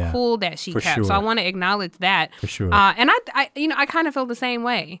had, the cool that she kept. Sure. So I want to acknowledge that. For sure. And I kind of feel the same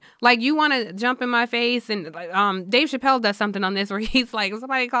way. Like, you want to jump in my face, and Dave Chappelle does something on this where he's like,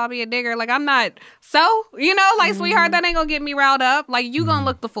 somebody called me a nigger. Like, I'm not, sweetheart, that ain't gonna get me riled up. Like, you gonna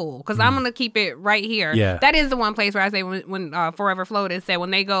look the fool, because I'm gonna keep it right here. Yeah. That is the one place where I say when Forever Floated said,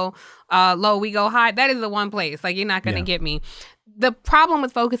 when they go low, we go high. That is the one place. Like, you're not gonna get me. The problem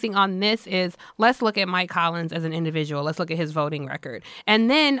with focusing on this is, let's look at Mike Collins as an individual. Let's look at his voting record. And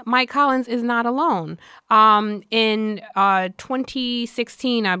then Mike Collins is not alone. In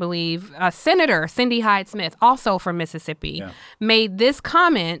 2016, I believe, Senator Cindy Hyde-Smith, also from Mississippi, made this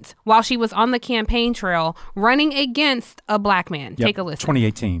comment while she was on the campaign trail running against a black man. Take a listen.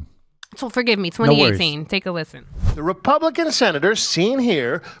 2018. So forgive me, 2018. No, take a listen. The Republican senator seen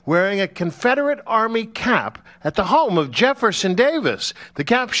here wearing a Confederate Army cap at the home of Jefferson Davis. The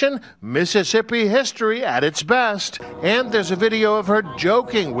caption, Mississippi history at its best. And there's a video of her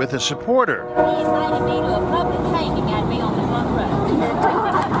joking with a supporter. He invited me to a public hanging at me on the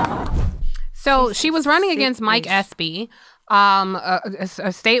front row. So she was running against Mike Espy. A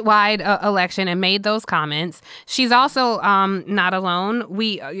statewide election, and made those comments. She's also not alone.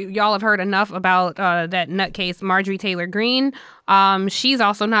 Y'all have heard enough about that nutcase Marjorie Taylor Greene. She's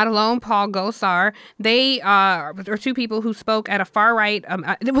also not alone. Paul Gosar. They are 2 people who spoke at a far-right.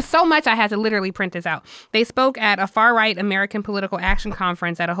 It was so much I had to literally print this out. They spoke at a far-right American Political Action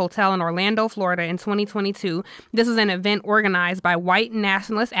Conference at a hotel in Orlando, Florida in 2022. This was an event organized by white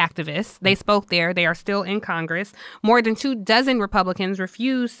nationalist activists. They spoke there. They are still in Congress. More than 24 Republicans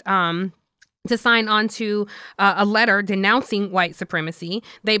refused to sign on to a letter denouncing white supremacy.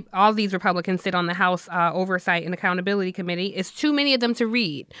 All these Republicans sit on the House Oversight and Accountability Committee. It's too many of them to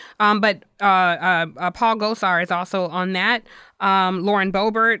read. But Paul Gosar is also on that. Lauren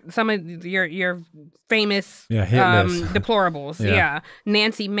Boebert, some of your famous deplorables. Yeah.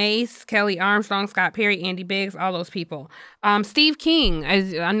 Nancy Mace, Kelly Armstrong, Scott Perry, Andy Biggs, all those people. Steve King,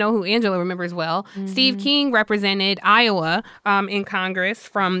 as I know who Angela remembers well. Mm-hmm. Steve King represented Iowa in Congress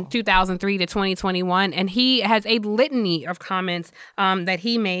from 2003 to 2021, and he has a litany of comments that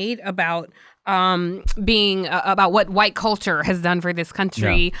he made about about what white culture has done for this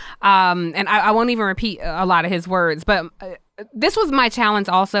country. And I won't even repeat a lot of his words, but this was my challenge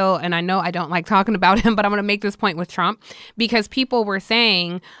also, and I know I don't like talking about him, but I'm going to make this point with Trump, because people were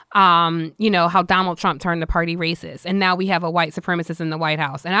saying, how Donald Trump turned the party racist, and now we have a white supremacist in the White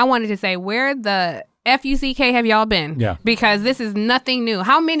House. And I wanted to say, where the F-U-C-K have y'all been? Yeah. Because this is nothing new.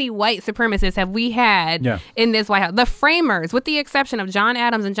 How many white supremacists have we had in this White House? The framers, with the exception of John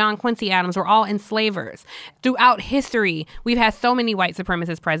Adams and John Quincy Adams, were all enslavers. Throughout history, we've had so many white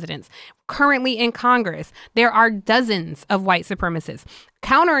supremacist presidents. Currently in Congress, there are dozens of white supremacists.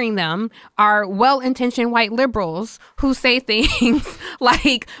 countering them are well-intentioned white liberals who say things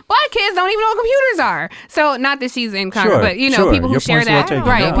like black kids don't even know what computers are. So not that she's in Congress, but people who share that,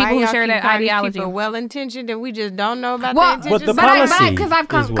 right? People who share that ideology. People well-intentioned and we just don't know about the intentions. But because I've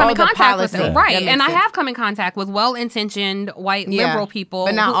come in contact with them, right? And I have come in contact with well-intentioned white liberal people,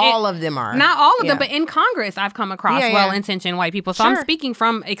 but not all of them are. Not all of them, but in Congress, I've come across well-intentioned white people. So I'm speaking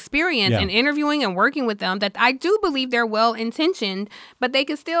from experience and interviewing and working with them that I do believe they're well-intentioned, but they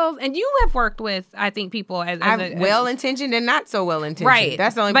can still. And you have worked with, I think, people as well-intentioned and not so well-intentioned. Right.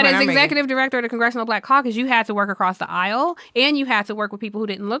 That's the only point I'm making. But as executive making. director of the Congressional Black Caucus, you had to work across the aisle, and you had to work with people who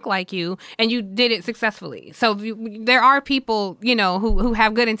didn't look like you, and you did it successfully. So there are people, who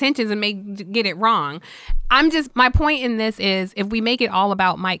have good intentions and may get it wrong. My point in this is, if we make it all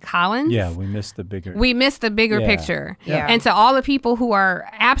about Mike Collins, we missed the bigger picture. Yeah. And to all the people who are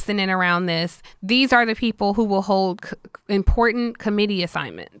abstinent around this, these are the people who will hold important committee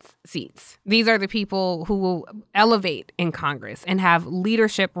seats. These are the people who will elevate in Congress and have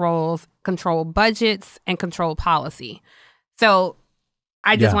leadership roles, control budgets, and control policy. So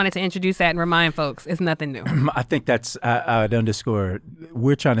I just wanted to introduce that and remind folks it's nothing new. I think that's, I'd underscore,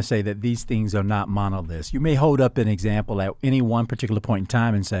 we're trying to say that these things are not monoliths. You may hold up an example at any one particular point in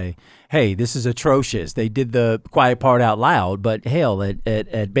time and say, hey, this is atrocious. They did the quiet part out loud, but hell,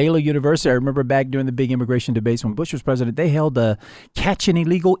 at Baylor University, I remember back during the big immigration debates when Bush was president, they held a Catch an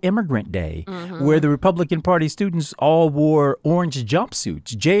Illegal Immigrant Day where the Republican Party students all wore orange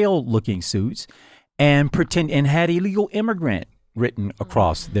jumpsuits, jail-looking suits, and had illegal immigrant written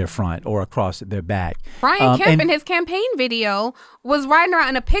across their front or across their back. Brian Kemp in his campaign video was riding around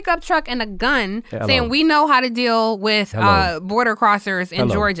in a pickup truck and a gun saying, we know how to deal with border crossers in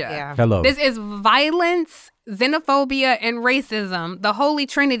Georgia. Yeah. This is violence, xenophobia, and racism, the holy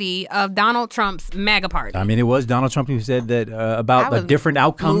trinity of Donald Trump's MAGA party. I mean, it was Donald Trump who said that about a different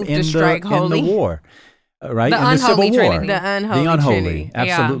outcome in the war. Right? The in unholy the Civil War. Trinity. The unholy Trinity.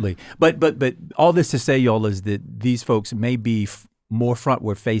 Absolutely. Yeah. But all this to say, y'all, is that these folks may be more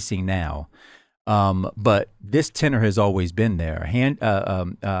frontward facing now. But this tenor has always been there.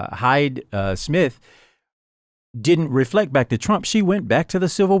 Hyde Smith didn't reflect back to Trump. She went back to the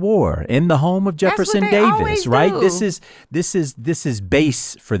Civil War in the home of Jefferson Davis, right? Do. This is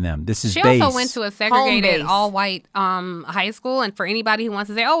base for them. This is she base. also went to a segregated all-white high school, and for anybody who wants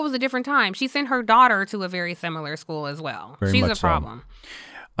to say, oh, it was a different time, she sent her daughter to a very similar school as well. She's a problem.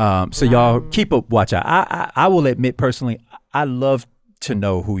 So y'all keep a watch out. I will admit personally, I love to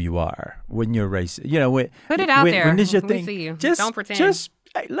know who you are when you're racist. Put it out there. When this your we thing, see you. Just don't pretend.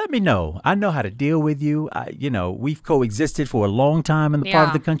 Hey, let me know. I know how to deal with you. We've coexisted for a long time in the part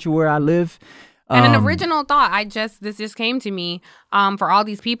of the country where I live. And an original thought, this just came to me for all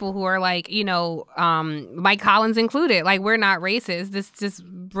these people who are like, Mike Collins included, like, we're not racist. This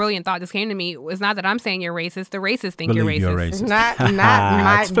brilliant thought just came to me. It's not that I'm saying you're racist. The racists think you're racist. Not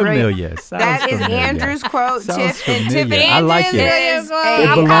my it's familiar. That is familiar. Andrew's quote. Tiffany, I like it.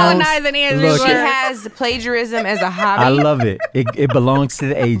 I'm colonizing Andrew. She has plagiarism as a hobby. I love it. It belongs to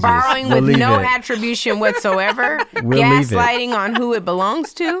the ages. Borrowing with no attribution whatsoever. Gaslighting on who it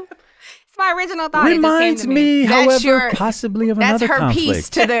belongs to. My original thought. Reminds me, however, possibly of another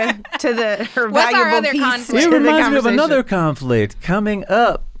conflict. That's her piece to her What's valuable our other piece. conflict? It reminds me of another conflict coming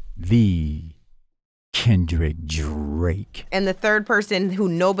up. The Kendrick Drake. And the third person who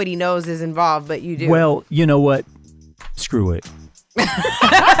nobody knows is involved, but you do. Well, you know what? Screw it.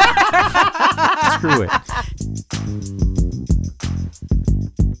 Screw it.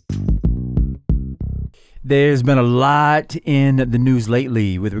 There's been a lot in the news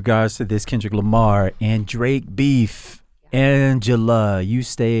lately with regards to this Kendrick Lamar and Drake beef. Angela, you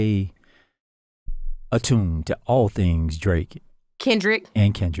stay attuned to all things Drake. Kendrick.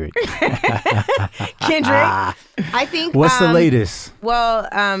 Kendrick. I think. What's the latest? Well,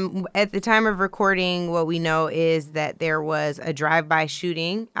 at the time of recording, what we know is that there was a drive-by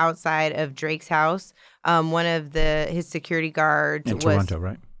shooting outside of Drake's house. One of his security guards in Toronto,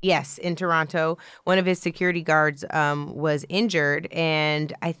 right? Yes, in Toronto. One of his security guards was injured.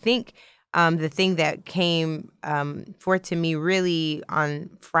 And I think the thing that came forth to me really on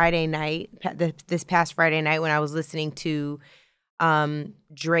Friday night, this past Friday night when I was listening to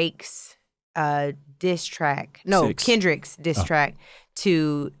Drake's diss track. No, Kendrick's diss track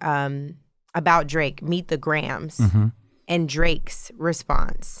to about Drake, Meet the Grams, and Drake's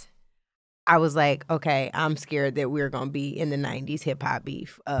response. I was like, okay, I'm scared that we're going to be in the 90s hip-hop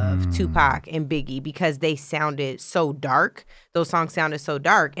beef of Tupac and Biggie because they sounded so dark. Those songs sounded so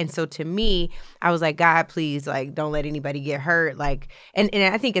dark. And so to me, I was like, God, please, like, don't let anybody get hurt. Like, and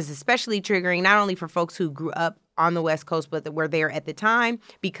I think it's especially triggering not only for folks who grew up on the West Coast, but that were there at the time,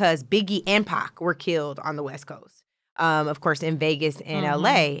 because Biggie and Pac were killed on the West Coast, of course, in Vegas and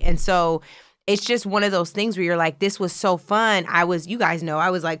LA. And so it's just one of those things where you're like, this was so fun. You guys know, I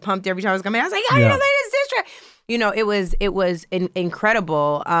was like pumped every time I was coming. I was like, oh, you're the latest diss track. You know, it was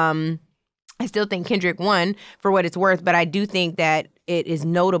incredible. I still think Kendrick won for what it's worth, but I do think that it is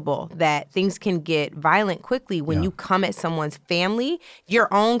notable that things can get violent quickly when you come at someone's family. Your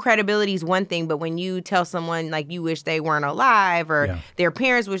own credibility is one thing, but when you tell someone like you wish they weren't alive, or their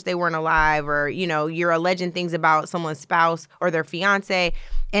parents wish they weren't alive, or, you know, you're alleging things about someone's spouse or their fiance,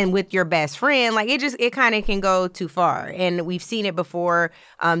 and with your best friend, like it kind of can go too far. And we've seen it before.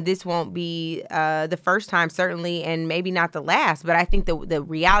 This won't be the first time, certainly, and maybe not the last. But I think the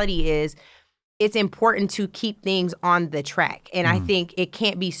reality is it's important to keep things on the track. And I think it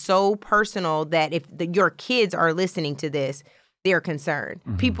can't be so personal that if your kids are listening to this, they're concerned.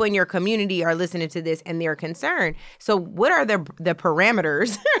 People in your community are listening to this and they're concerned. So what are the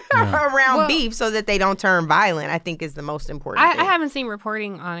parameters around beef so that they don't turn violent, I think is the most important thing. I haven't seen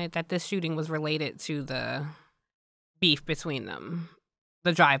reporting on it that this shooting was related to the beef between them.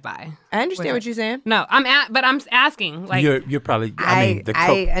 The drive-by. I understand what you're saying. No, but I'm asking. Like, you're probably.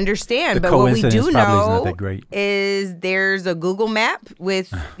 I understand, but what we do know is there's a Google map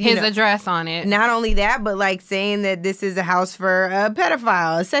with his address on it. Not only that, but like saying that this is a house for a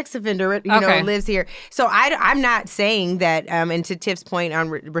pedophile, a sex offender, you know, lives here. So I'm not saying that. And to Tiff's point on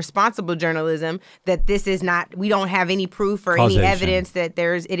responsible journalism, that this is not. We don't have any proof or any evidence that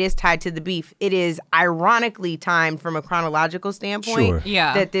it is tied to the beef. It is ironically timed from a chronological standpoint. Sure.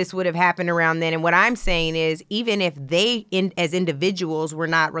 That this would have happened around then. And what I'm saying is, even if they, as individuals, were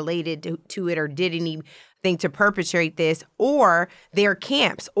not related to it or did anything to perpetrate this, or their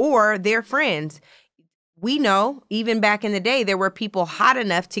camps or their friends, we know, even back in the day, there were people hot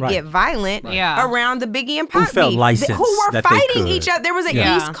enough to get violent around the Biggie and Pac beef. Who were fighting each other. There was an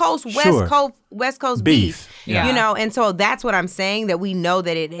East Coast, West Coast beef. You know, and so that's what I'm saying, that we know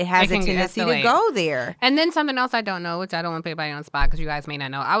that it has a tendency to go there. And then something else I don't know, which I don't want to put anybody on the spot because you guys may not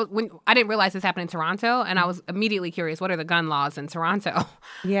know. I didn't realize this happened in Toronto, and I was immediately curious, what are the gun laws in Toronto?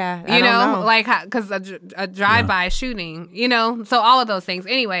 Yeah, you know, like, because a drive-by shooting, you know, so all of those things.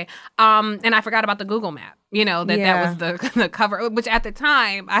 Anyway, and I forgot about the Google map. You know, that was the cover, which at the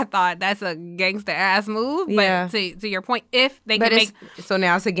time I thought that's a gangster ass move. But to your point, if they can make. So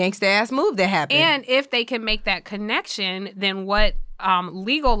now it's a gangster ass move that happened. And if they can make that connection, then what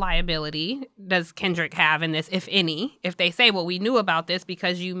legal liability does Kendrick have in this, if any? If they say, well, we knew about this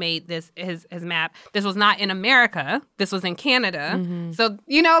because you made this his map. This was not in America. This was in Canada. So,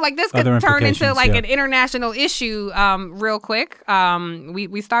 you know, like this could turn into like an international issue real quick.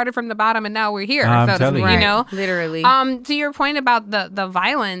 We started from the bottom and now we're here. You know, literally. To your point about the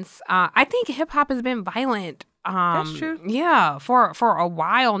violence, I think hip hop has been violent. That's true. Yeah, for a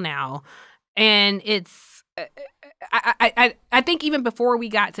while now, and it's. I think even before we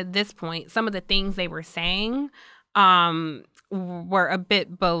got to this point, some of the things they were saying were a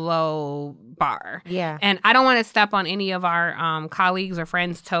bit below bar. Yeah. And I don't want to step on any of our colleagues or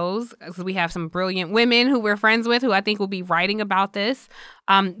friends' toes, because we have some brilliant women who we're friends with who I think will be writing about this.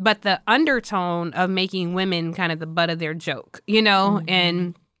 But the undertone of making women kind of the butt of their joke, you know,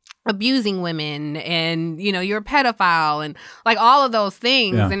 and abusing women, and, you know, you're a pedophile, and like all of those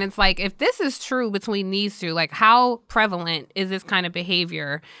things. And it's like, if this is true between these two, like how prevalent is this kind of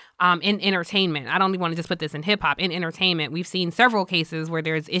behavior in entertainment? I don't even want to just put this in hip hop. In entertainment, we've seen several cases where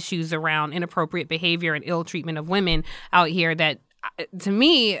there's issues around inappropriate behavior and ill treatment of women out here that, to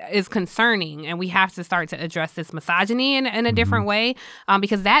me, is concerning, and we have to start to address this misogyny in a different way,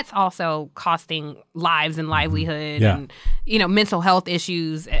 because that's also costing lives and livelihood and, you know, mental health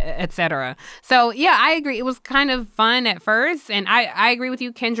issues, et cetera. So, yeah, I agree. It was kind of fun at first, and I agree with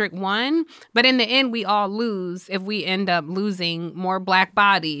you. Kendrick won, but in the end, we all lose if we end up losing more black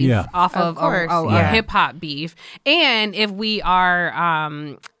bodies off of a hip-hop beef, and if we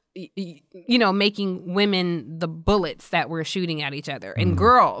are you know, making women the bullets that we're shooting at each other, and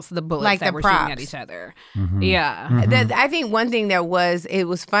girls the bullets like that we're shooting at each other. I think one thing that it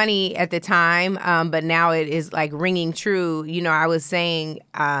was funny at the time, but now it is like ringing true. You know, I was saying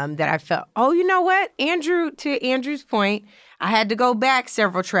that I felt, oh, you know what, to Andrew's point, I had to go back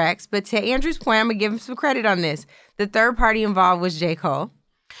several tracks, but to Andrew's point, I'm gonna give him some credit on this. The third party involved was J. Cole.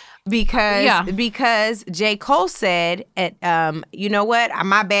 because J. Cole said, you know what?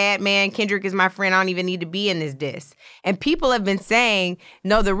 My bad, man. Kendrick is my friend. I don't even need to be in this diss. And people have been saying,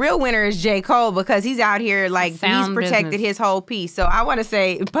 no, the real winner is J. Cole because he's out here like he's protected his whole piece. So I want to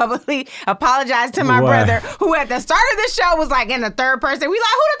say publicly apologize to my brother who at the start of the show was like in the third person. We like,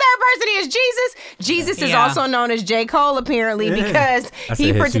 who the third person is? Jesus. Jesus is also known as J. Cole apparently because he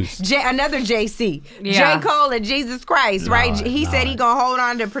another JC. J. Cole and Jesus Christ, right? He said he gonna hold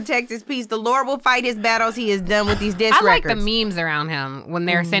on to protect his peace. The Lord will fight his battles. He is done with these diss records. I like the memes around him when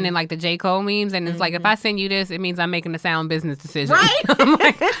they're sending like the J. Cole memes, and it's like, if I send you this, it means I'm making a sound business decision. Right?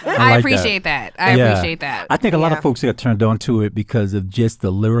 I appreciate that. I appreciate that. I think a lot of folks got turned on to it because of just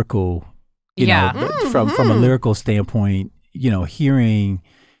the lyrical, you know, from a lyrical standpoint, you know, hearing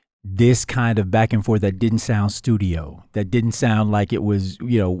this kind of back and forth that didn't sound studio, that didn't sound like it was,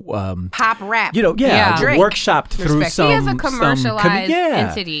 you know, pop rap. You know, workshopped through some. He is a commercialized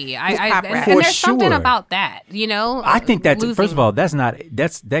entity. And there's something about that, you know. I think that's first of all,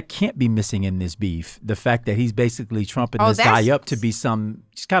 that can't be missing in this beef. The fact that he's basically trumping this guy up to be some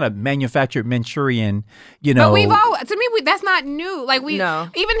kind of manufactured Manchurian, you know. But to me, that's not new. Like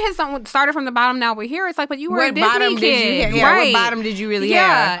even his song started from the bottom. Now we're here. It's like, but you were a Disney kid, right? What bottom did you really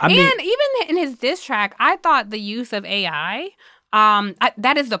have? And even in his diss track, I thought the use of AI,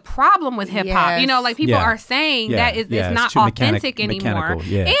 that is the problem with hip hop. You know, like people are saying that it's not authentic anymore.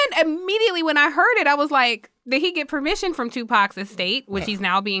 And immediately when I heard it, I was like, did he get permission from Tupac's estate, which he's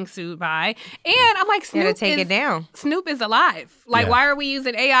now being sued by? And I'm like, Snoop take it down. Snoop is alive. Like, why are we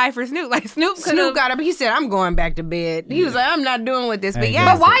using AI for Snoop? Like, Snoop got up. He said, "I'm going back to bed." He was like, "I'm not doing with this." But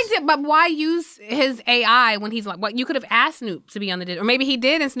why use his AI when he's like, what? You could have asked Snoop to be on the disc, or maybe he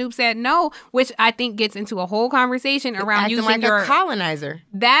did, and Snoop said no, which I think gets into a whole conversation around using like a colonizer.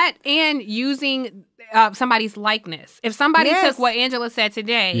 That and using somebody's likeness. If somebody took what Angela said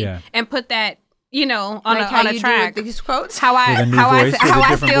today and put that, you know, on a track. These quotes. How I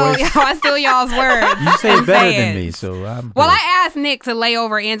steal y'all's words. You say it better than me, so I asked Nick to lay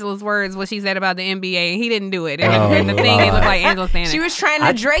over Angela's words, what she said about the NBA, and he didn't do it. And the thing, it looked like Angela saying it. She was trying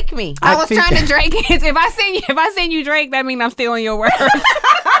to Drake me. I was trying to Drake. If I send you Drake, that means I'm stealing your words.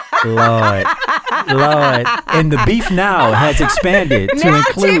 Lord. And the beef now has expanded to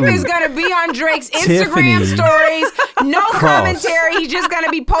include. Tiff is going to be on Drake's Instagram stories. No commentary. He's just going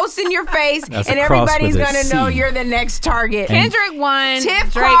to be posting your face, and everybody's going to know you're the next target. Kendrick won.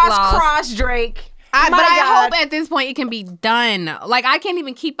 Tiff Drake cross Drake. But I hope at this point it can be done. Like, I can't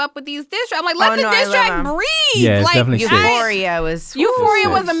even keep up with these diss tracks. I'm like, let the diss track breathe. Yeah, it's like, definitely Euphoria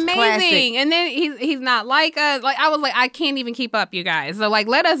was amazing. Classic. And then he's not like us. Like, I was like, I can't even keep up, you guys. So like,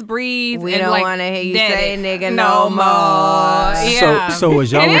 let us breathe. We don't want to hear you say nigga no more. Yeah. So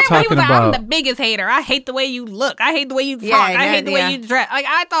as y'all were talking about, I'm the biggest hater. I hate the way you look. I hate the way you talk. I hate the way you dress. Like,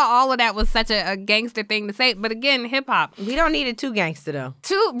 I thought all of that was such a gangster thing to say. But again, hip hop. We don't need it too gangster though.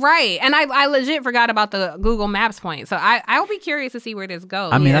 Right. And I legit forgot about the Google Maps point. So I'll be curious to see where this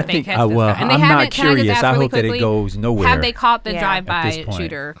goes. I mean, I think, I'm not curious. I hope that it goes nowhere. Have they caught the drive-by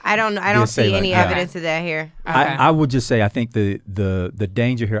shooter? I don't see any evidence of that here. Okay. I would just say, I think the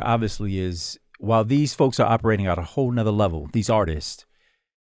danger here obviously is, while these folks are operating at a whole nother level, these artists,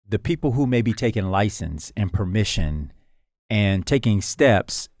 the people who may be taking license and permission and taking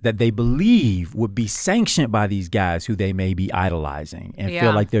steps that they believe would be sanctioned by these guys who they may be idolizing and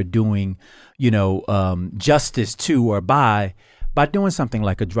feel like they're doing, you know, justice to or by doing something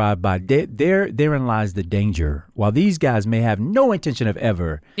like a drive-by. Therein lies the danger. While these guys may have no intention of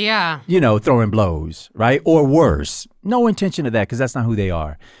ever, you know, throwing blows, right? Or worse, no intention of that, because that's not who they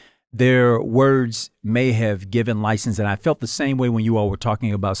are. Their words may have given license, and I felt the same way when you all were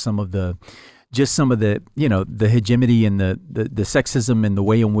talking about some of the, you know, the hegemony and the sexism and the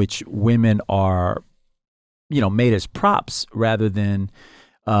way in which women are, you know, made as props rather than,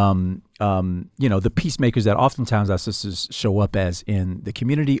 you know, the peacemakers that oftentimes our sisters show up as in the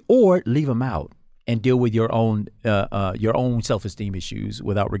community, or leave them out and deal with your own self-esteem issues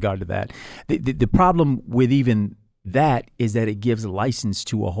without regard to that. The problem with even that is that it gives license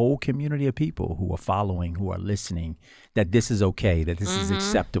to a whole community of people who are following, who are listening, that this is okay, that this is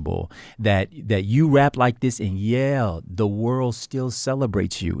acceptable, that you rap like this, and the world still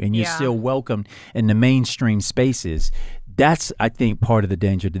celebrates you and you're still welcomed in the mainstream spaces. That's, I think, part of the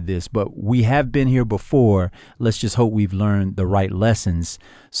danger to this. But we have been here before. Let's just hope we've learned the right lessons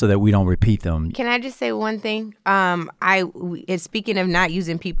so that we don't repeat them. Can I just say one thing? Speaking of not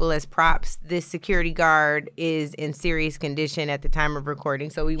using people as props, this security guard is in serious condition at the time of recording.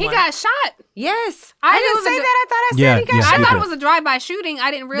 So he got shot. Yes, I didn't say that. I thought I said he got shot. I thought it was a drive-by shooting.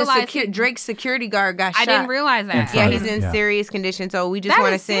 I didn't realize Drake's security guard got shot. I didn't realize that. Yeah, he's in serious condition. So we just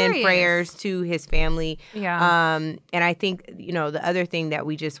want to send prayers to his family. Yeah. And I think, the other thing that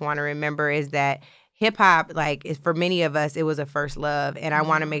we just want to remember is that hip hop, for many of us, it was a first love. And I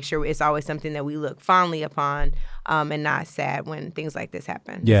want to make sure it's always something that we look fondly upon and not sad when things like this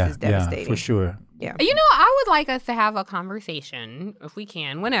happen. Yeah, this is devastating. Yeah, for sure. Yeah. I would like us to have a conversation, if we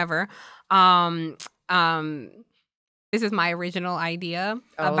can, whenever. This is my original idea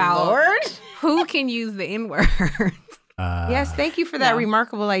about who can use the N-word. Yes, thank you for that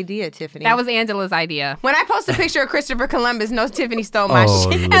remarkable idea, Tiffany. That was Angela's idea. When I post a picture of Christopher Columbus, no, Tiffany stole my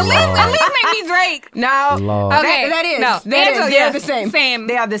shit. At least make me Drake. No. Lord. Okay. That is. No. Angela, they're the same.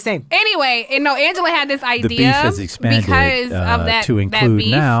 They are the same. Anyway, Angela had this idea. The beef has expanded because of that, to include that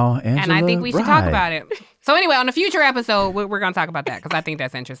beef, now Angela and I think we should Rye. talk about it. So anyway, on a future episode, we're going to talk about that because I think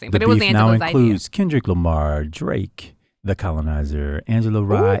that's interesting. The But it was beef now Angela's includes idea. Kendrick Lamar, Drake, the colonizer, Angela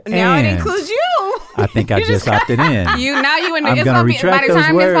Rye, Now and it includes you. I think I just opted in. You in the. I'm gonna retract by the those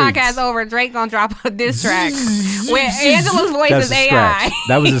time words. this podcast over, Drake gonna drop a diss track where Angela's voice That's is a AI. scratch.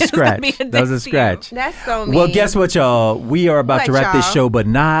 That was a It's gonna be scratch. That was a diss to you. scratch. That's so mean. Well, guess what, y'all? We are about to What, wrap this y'all? show, but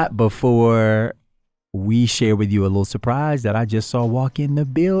not before we share with you a little surprise that I just saw walk in the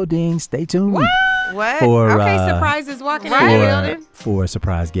building. Stay tuned. What? For, okay, surprises walking in for, the building. for a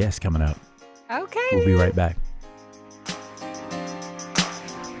surprise guest coming up. Okay. We'll be right back.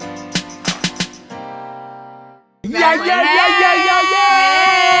 Yeah.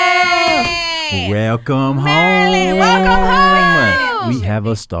 Welcome Marilyn, home. welcome home. We have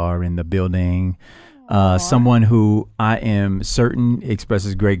a star in the building. Someone who I am certain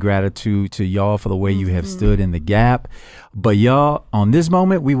expresses great gratitude to y'all for the way you have stood in the gap. But y'all, on this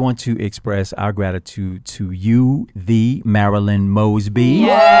moment, we want to express our gratitude to you, the Marilyn Mosby.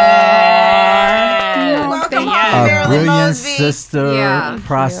 Welcome home, A Marilyn brilliant Mosby. sister,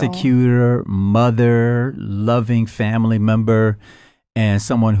 prosecutor, mother, loving family member, and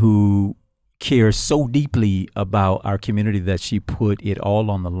someone who cares so deeply about our community that she put it all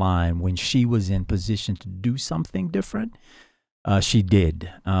on the line when she was in position to do something different. She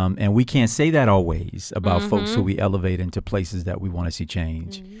did. And we can't say that always about folks who we elevate into places that we want to see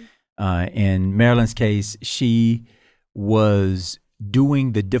change. In Marilyn's case, she was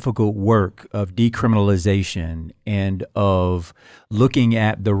doing the difficult work of decriminalization and of looking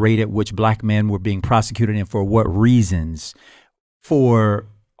at the rate at which black men were being prosecuted and for what reasons, for,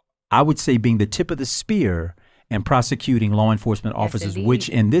 I would say, being the tip of the spear and prosecuting law enforcement officers, which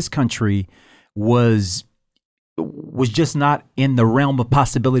in this country was just not in the realm of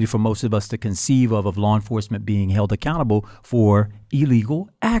possibility for most of us to conceive of law enforcement being held accountable for illegal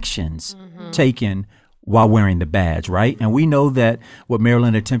actions taken while wearing the badge, right? And we know that what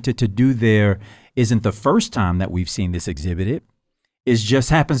Marilyn attempted to do there isn't the first time that we've seen this exhibited. It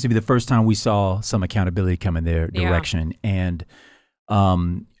just happens to be the first time we saw some accountability come in their direction. And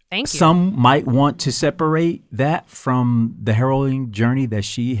Thank you. some might want to separate that from the harrowing journey that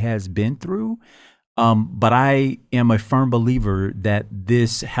she has been through. But I am a firm believer that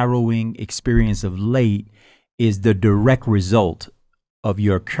this harrowing experience of late is the direct result of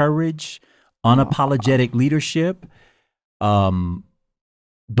your courage, unapologetic leadership,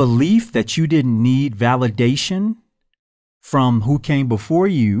 belief that you didn't need validation from who came before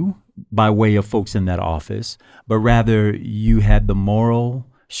you by way of folks in that office, but rather you had the moral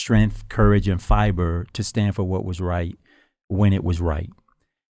strength, courage, and fiber to stand for what was right when it was right.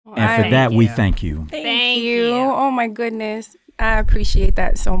 And for that, we thank you. Thank you. Oh, my goodness. I appreciate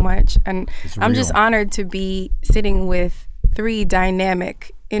that so much. And I'm just honored to be sitting with three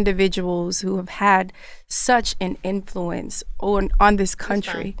dynamic individuals who have had such an influence on this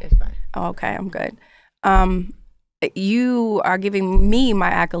country. It's fine. Oh, okay, I'm good. You are giving me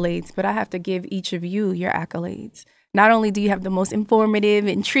my accolades, but I have to give each of you your accolades. Not only do you have the most informative,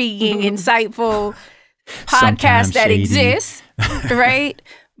 intriguing, insightful podcast that exists, right?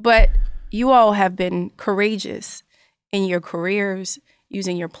 But you all have been courageous in your careers,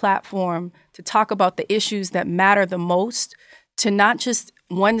 using your platform to talk about the issues that matter the most to not just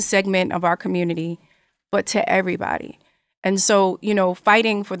one segment of our community, but to everybody. And so,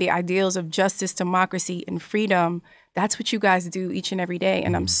 fighting for the ideals of justice, democracy, and freedom That's what you guys do each and every day.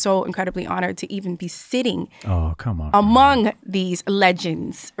 And I'm so incredibly honored to even be sitting among these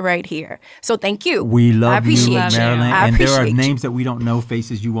legends right here. So thank you. We love I appreciate you, Marilyn. And there are you. names that we don't know,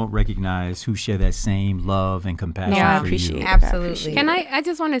 faces you won't recognize, who share that same love and compassion I for appreciate you. it. Absolutely. Can I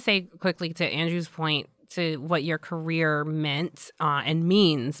just want to say quickly to Andrew's point, to what your career meant and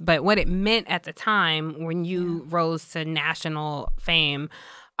means, but what it meant at the time when you rose to national fame.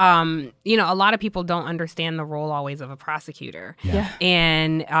 You know, a lot of people don't understand the role always of a prosecutor.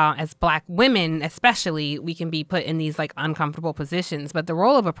 And as Black women, especially, we can be put in these like uncomfortable positions. But the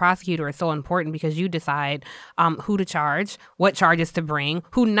role of a prosecutor is so important because you decide who to charge, what charges to bring,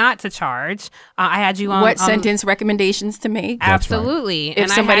 who not to charge. I had you on what sentence recommendations to make. Absolutely. Right.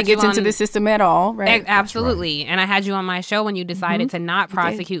 If somebody gets into the system at all, right? Absolutely. And I had you on my show when you decided to not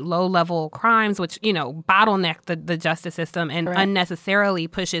prosecute low-level crimes, which, you know, bottleneck the justice system and unnecessarily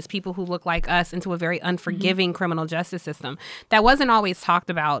pushes people who look like us into a very unforgiving criminal justice system. That wasn't always talked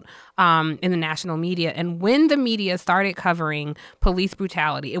about in the national media. And when the media started covering police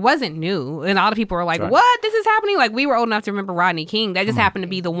brutality, it wasn't new. And a lot of people were like, what? This is happening? Like, we were old enough to remember Rodney King. That just happened to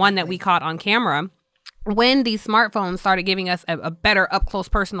be the one that we caught on camera. When these smartphones started giving us a better up-close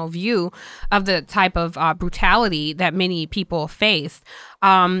personal view of the type of brutality that many people faced,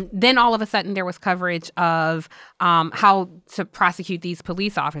 then all of a sudden there was coverage of how to prosecute these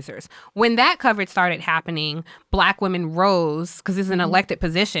police officers. When that coverage started happening, Black women rose, because this is an elected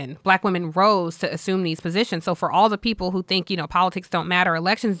position, Black women rose to assume these positions. So for all the people who think, you know, politics don't matter,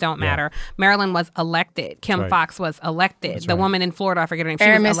 elections don't matter, Marilyn was elected. Kim Foxx was elected. The woman in Florida, I forget her name.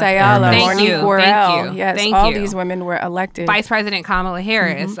 Aramis Ayala. Thank you. Yes, all these women were elected. Vice President Kamala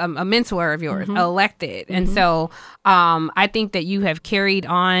Harris, a mentor of yours, elected. And so I think that you have carried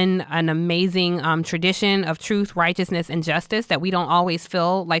on an amazing tradition of truth, righteousness, and justice that we don't always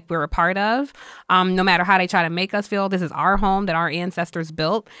feel like we're a part of. No matter how they try to make us feel, this is our home that our ancestors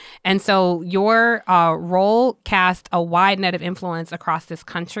built. And so your role cast a wide net of influence across this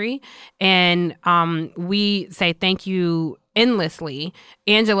country. And we say thank you endlessly.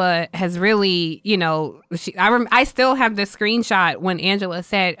 Angela has really, you know, I still have the screenshot when Angela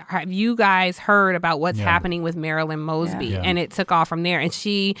said, have you guys heard about what's happening with Marilyn Mosby? And it took off from there. And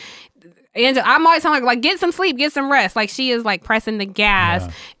Angela, I'm always telling her, like, get some sleep, get some rest. Like, she is, like, pressing the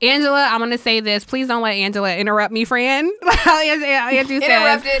gas. Angela, I'm going to say this. Please don't let Angela interrupt me, friend. Andrew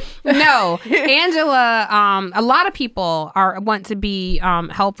says. Interrupted. No. Angela, a lot of people want to be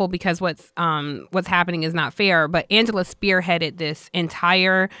helpful because what's happening is not fair. But Angela spearheaded this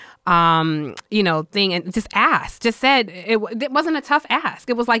entire thing and just said it wasn't a tough ask.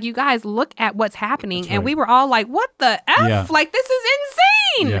 It was like, you guys look at what's happening. And we were all like, what the F? Like, this is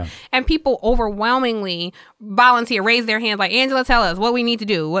insane. And people overwhelmingly raise their hands like, Angela, tell us what we need to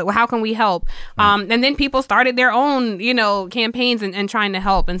do. How can we help? And then people started their own, campaigns and trying to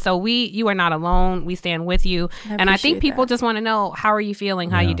help. And so you are not alone. We stand with you. And I think people just want to know, how are you feeling?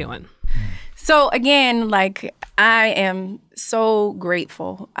 How are you doing? So again, like, I am so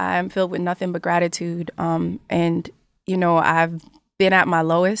grateful. I'm filled with nothing but gratitude. And, I've been at my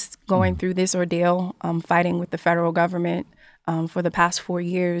lowest going through this ordeal, fighting with the federal government. For the past 4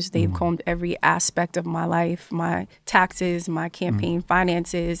 years, they've combed every aspect of my life, my taxes, my campaign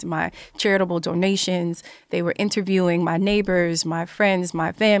finances, my charitable donations. They were interviewing my neighbors, my friends,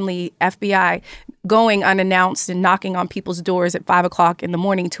 my family, FBI, going unannounced and knocking on people's doors at 5 o'clock in the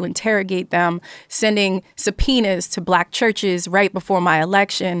morning to interrogate them, sending subpoenas to Black churches right before my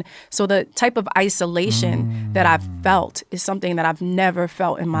election. So the type of isolation that I've felt is something that I've never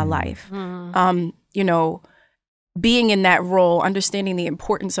felt in my life. Being in that role, understanding the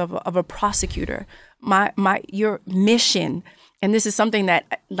importance of a prosecutor, your mission, and this is something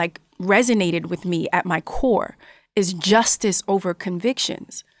that like resonated with me at my core, is justice over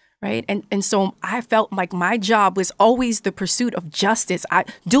convictions, right? And so I felt like my job was always the pursuit of justice,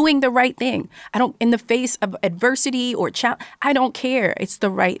 doing the right thing. I don't, in the face of adversity or challenge, I don't care. It's the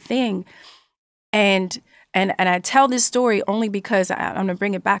right thing. And I tell this story only because I'm going to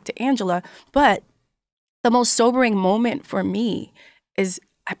bring it back to Angela, but the most sobering moment for me is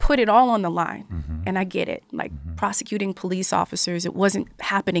I put it all on the line, and I get it. Like prosecuting police officers, it wasn't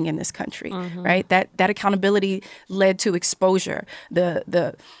happening in this country, right? That accountability led to exposure.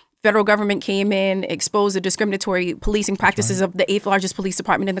 The federal government came in, exposed the discriminatory policing practices of the 8th largest police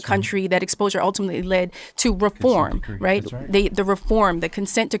department in the country. That exposure ultimately led to reform, right? The reform, the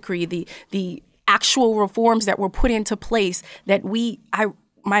consent decree, the actual reforms that were put into place that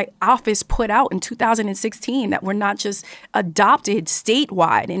my office put out in 2016 that were not just adopted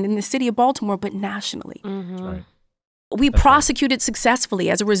statewide and in the city of Baltimore, but nationally. we prosecuted successfully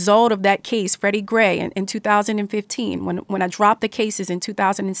as a result of that case, Freddie Gray, in 2015, when I dropped the cases in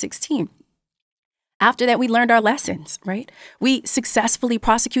 2016. After that, we learned our lessons, right? We successfully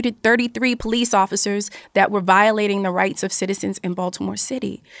prosecuted 33 police officers that were violating the rights of citizens in Baltimore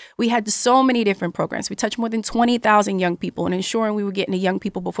City. We had so many different programs. We touched more than 20,000 young people and ensuring we were getting to young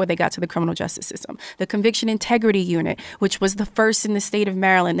people before they got to the criminal justice system. The Conviction Integrity Unit, which was the first in the state of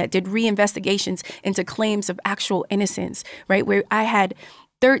Maryland that did reinvestigations into claims of actual innocence, right? Where I had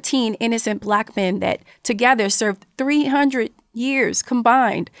 13 innocent Black men that together served 300 years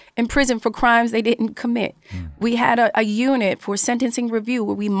combined in prison for crimes they didn't commit. We had a unit for sentencing review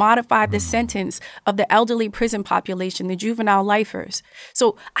where we modified the sentence of the elderly prison population, the juvenile lifers.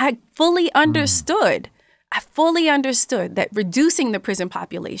 So I fully understood that reducing the prison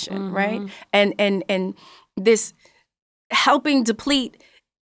population, right? And this helping deplete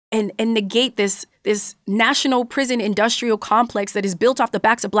and negate this national prison industrial complex that is built off the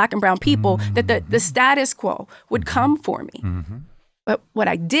backs of Black and brown people, that the status quo would come for me. But what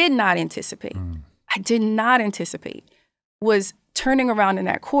I did not anticipate, was turning around in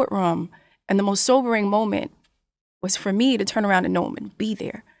that courtroom, and the most sobering moment was for me to turn around and know him and be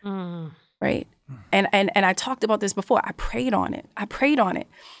there, right? And I talked about this before. I prayed on it.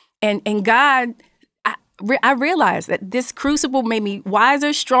 And God, I realized that this crucible made me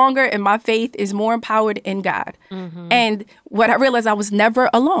wiser, stronger, and my faith is more empowered in God. And what I realized, I was never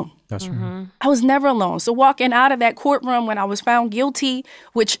alone. That's right. I was never alone. So walking out of that courtroom when I was found guilty,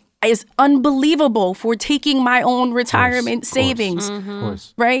 which is unbelievable for taking my own retirement savings,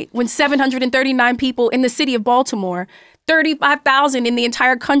 right? When 739 people in the city of Baltimore, 35,000 in the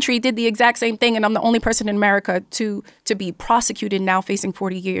entire country did the exact same thing, and I'm the only person in America to be prosecuted, now facing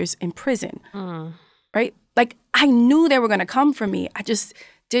 40 years in prison. Right? Like, I knew they were going to come for me. I just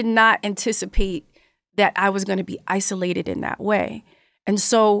did not anticipate that I was going to be isolated in that way. And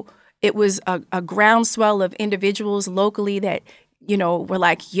so it was a groundswell of individuals locally that, you know, were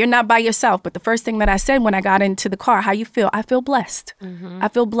like, you're not by yourself. But the first thing that I said when I got into the car, how you feel? I feel blessed. I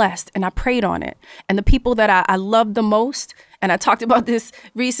feel blessed. And I prayed on it. And the people that I loved the most, and I talked about this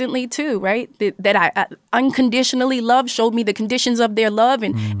recently too, right? That I unconditionally love showed me the conditions of their love.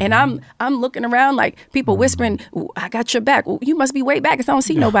 And I'm looking around like people whispering, I got your back. You must be way back because I don't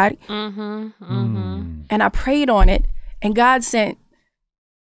see nobody. And I prayed on it, and God sent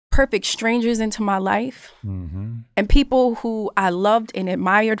perfect strangers into my life, and people who I loved and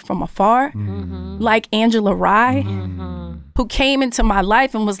admired from afar, like Angela Rye, who came into my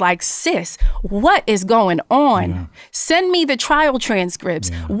life and was like, sis, what is going on? Send me the trial transcripts.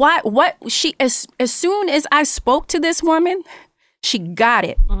 What she, as soon as I spoke to this woman, she got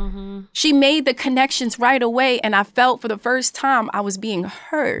it. She made the connections right away, and I felt for the first time I was being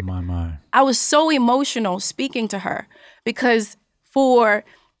heard. I was so emotional speaking to her because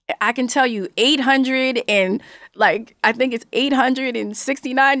I can tell you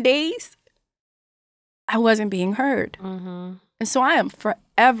 869 days, I wasn't being heard. And so I am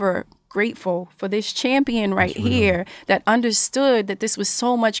forever grateful for this champion here that understood that this was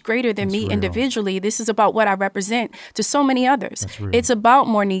so much greater than me individually. This is about what I represent to so many others. It's about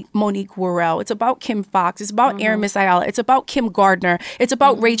Monique Worrell. It's about Kim Fox. It's about Aramis Ayala. It's about Kim Gardner. It's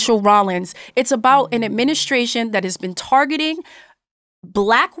about Rachel Rollins. It's about an administration that has been targeting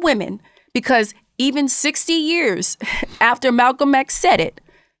Black women, because even 60 years after Malcolm X said it,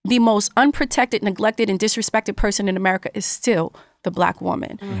 the most unprotected, neglected, and disrespected person in America is still the Black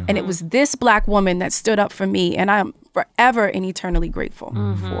woman. And it was this Black woman that stood up for me, and I'm forever and eternally grateful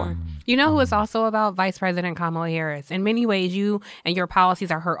for. You know who it's also about? Vice President Kamala Harris. In many ways, you and your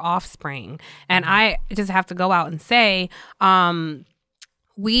policies are her offspring. And I just have to go out and say,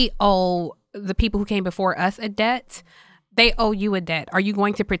 we owe the people who came before us a debt. They owe you a debt. Are you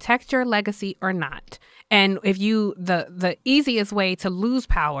going to protect your legacy or not? And if you, the easiest way to lose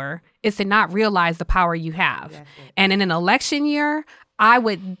power is to not realize the power you have. And in an election year, I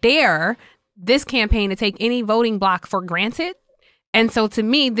would dare this campaign to take any voting block for granted. And so to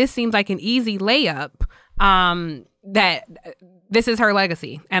me, this seems like an easy layup, that this is her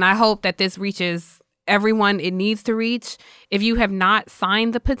legacy. And I hope that this reaches everyone it needs to reach. If you have not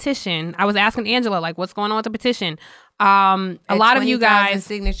signed the petition, I was asking Angela, like, what's going on with the petition? A lot of you guys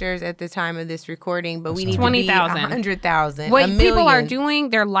signatures at the time of this recording, but we need 20,000, 100,000. What people are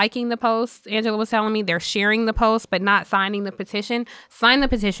doing, they're liking the post. Angela was telling me they're sharing the post, but not signing the petition. Sign the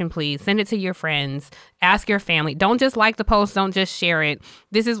petition, please. Send it to your friends. Ask your family. Don't just like the post. Don't just share it.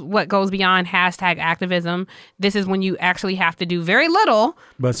 This is what goes beyond hashtag activism. This is when you actually have to do very little,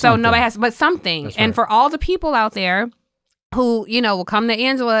 but something. Right. And for all the people out there who, will come to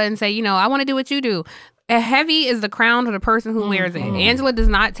Angela and say, I want to do what you do. heavy is the crown to the person who wears it. Angela does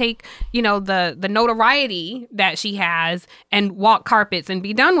not take, the notoriety that she has and walk carpets and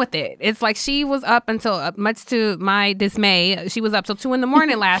be done with it. It's like she was up until, much to my dismay, she was up till 2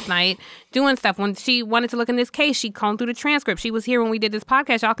 a.m. last night doing stuff. When she wanted to look in this case, she combed through the transcript. She was here when we did this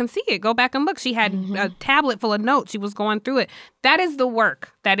podcast. Y'all can see it. Go back and look. She had a tablet full of notes. She was going through it. That is the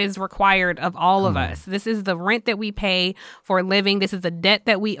work that is required of all of us. This is the rent that we pay for a living. This is the debt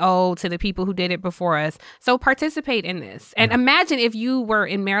that we owe to the people who did it before us. So participate in this. And imagine if you were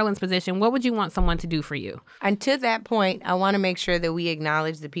in Marilyn's position, what would you want someone to do for you? And to that point, I want to make sure that we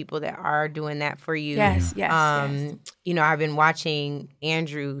acknowledge the people that are doing that for you. Yes. I've been watching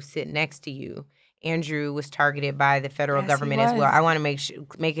Andrew sit next to you. Andrew was targeted by the federal government as well. I want to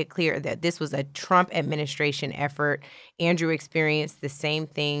make it clear that this was a Trump administration effort. Andrew experienced the same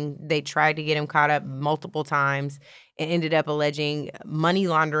thing. They tried to get him caught up multiple times and ended up alleging money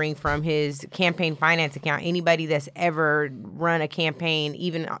laundering from his campaign finance account. Anybody that's ever run a campaign,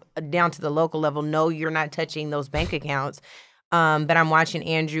 even down to the local level, know you're not touching those bank accounts. But I'm watching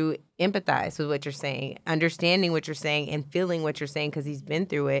Andrew empathize with what you're saying, understanding what you're saying, and feeling what you're saying because he's been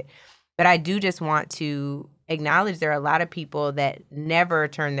through it. But I do just want to acknowledge there are a lot of people that never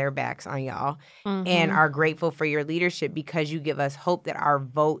turn their backs on y'all and are grateful for your leadership because you give us hope that our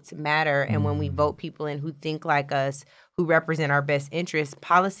votes matter. And when we vote people in who think like us, who represent our best interests,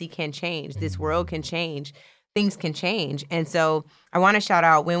 policy can change. This world can change. Things can change. And so I want to shout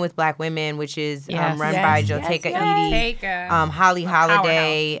out Win with Black Women, which is run by Joteka Edie, Holly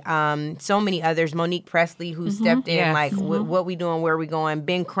Holiday, so many others, Monique Presley, who stepped in, what we doing, where we going,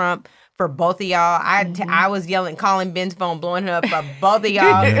 Ben Crump, for both of y'all. I was yelling, calling Ben's phone, blowing her up for both of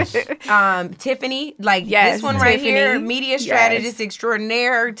y'all. Tiffany, this one right here, media strategist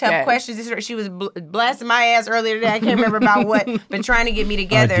extraordinaire, tough questions. She was blasting my ass earlier today. I can't remember about what, but trying to get me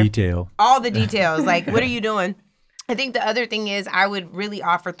together. All the details. Like, what are you doing? I think the other thing is I would really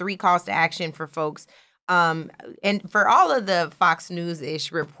offer 3 calls to action for folks. And for all of the Fox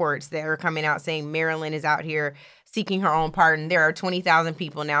News-ish reports that are coming out saying Marilyn is out here seeking her own pardon, there are 20,000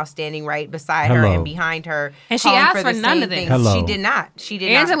 people now standing right beside her and behind her. And she asked for none of this. She did not.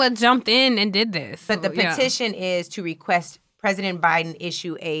 Angela jumped in and did this. But the petition is to request President Biden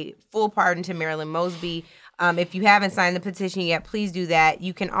issue a full pardon to Marilyn Mosby. If you haven't signed the petition yet, please do that.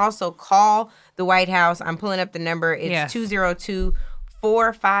 You can also call the White House. I'm pulling up the number. It's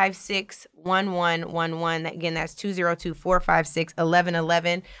 202-456-1111. Again, that's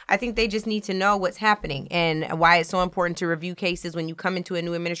 202-456-1111. I think they just need to know what's happening and why it's so important to review cases when you come into a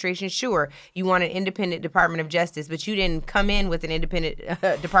new administration. Sure, you want an independent Department of Justice, but you didn't come in with an independent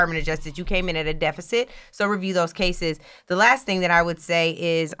Department of Justice. You came in at a deficit, so review those cases. The last thing that I would say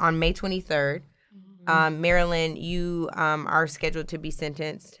is on May 23rd, Marilyn, you are scheduled to be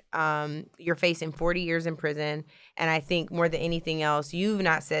sentenced. You're facing 40 years in prison. And I think more than anything else, you've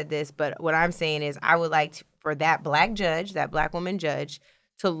not said this, but what I'm saying is I would like for that black judge, that black woman judge,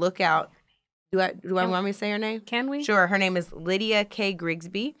 to look out. Do I want me to say her name? Can we? Sure. Her name is Lydia K.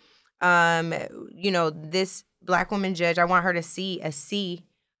 Grigsby. This black woman judge, I want her to see a sea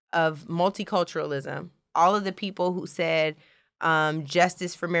of multiculturalism. All of the people who said,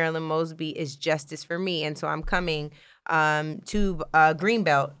 justice for Marilyn Mosby is justice for me. And so I'm coming to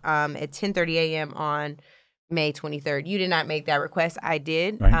Greenbelt at 10:30 a.m. on May 23rd. You did not make that request. I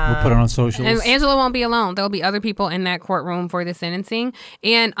did. Right. We'll put it on socials. And Angela won't be alone. There'll be other people in that courtroom for the sentencing.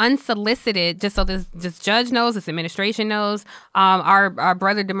 And unsolicited, just so this judge knows, this administration knows, our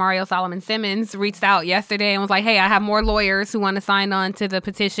brother Demario Solomon Simmons reached out yesterday and was like, hey, I have more lawyers who want to sign on to the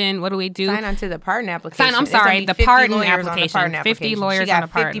petition. What do we do? Sign on to the pardon application. I'm sorry, the pardon application. 50 lawyers on the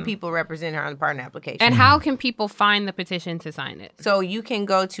pardon. 50 people represent her on the pardon application. And how can people find the petition to sign it? So you can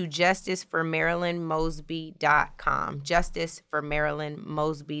go to justiceformarilynmosby.com.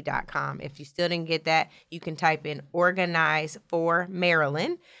 justiceformarilynmosby.com. If you still didn't get that, you can type in Organize for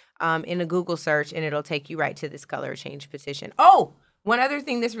Marilyn in a Google search, and it'll take you right to this color change petition. Oh, one other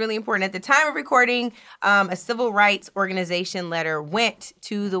thing that's really important. At the time of recording, a civil rights organization letter went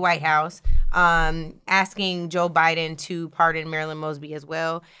to the White House asking Joe Biden to pardon Marilyn Mosby as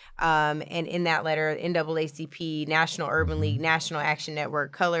well. And in that letter, NAACP, National Urban League, National Action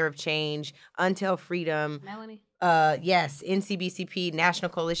Network, Color of Change, Until Freedom. Melanie? Yes, NCBCP, National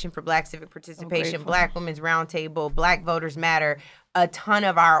Coalition for Black Civic Participation, Black Women's Roundtable, Black Voters Matter, a ton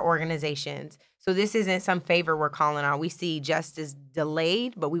of our organizations. So this isn't some favor we're calling on. We see justice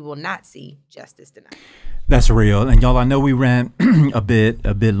delayed, but we will not see justice denied. That's real. And y'all, I know we ran a bit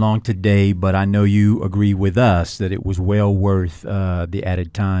long today, but I know you agree with us that it was well worth the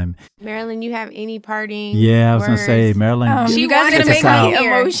added time. Marilyn, you have any parting Yeah, I was going to words? say, Marilyn, you guys wanted gonna make me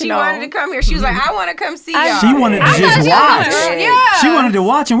emotional. She wanted to come here. She was like, I want to come see y'all. she wanted to just watch. Yeah. She wanted to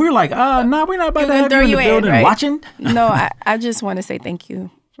watch, and we were like, no, we're not about to have you in the building right? watching. No, I just want to say thank you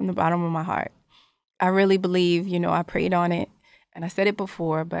from the bottom of my heart. I really believe, I prayed on it, and I said it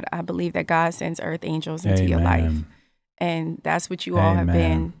before, but I believe that God sends earth angels into your life. And that's what you all have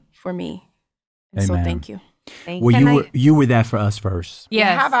been for me. And so thank you. Well, you were that for us first.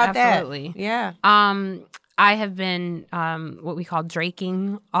 Yes, how about absolutely. that? Yeah. I have been what we call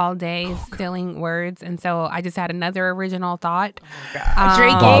draking all day, stealing words. And so I just had another original thought.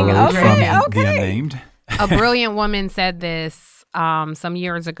 Draking. The unnamed. A brilliant woman said this some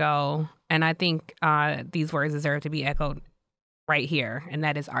years ago, and I think these words deserve to be echoed right here, and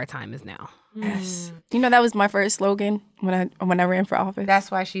that is, our time is now. Yes. That was my first slogan when I ran for office. That's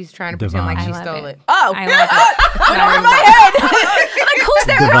why she's trying to pretend like she stole it. Oh, I love it. over my head. Like, who's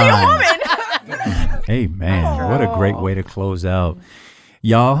that brilliant woman? Hey, man, what a great way to close out.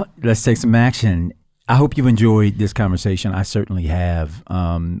 Y'all, let's take some action. I hope you enjoyed this conversation. I certainly have.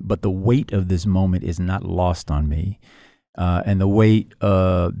 But the weight of this moment is not lost on me. And the weight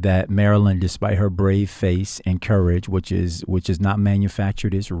that Marilyn, despite her brave face and courage, which is not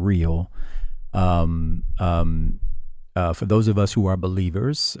manufactured, is real. For those of us who are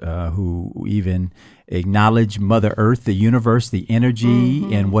believers, who even acknowledge Mother Earth, the universe, the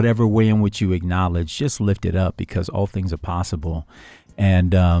energy, in whatever way in which you acknowledge, just lift it up, because all things are possible.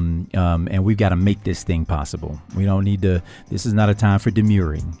 And we've got to make this thing possible. We don't need to. This is not a time for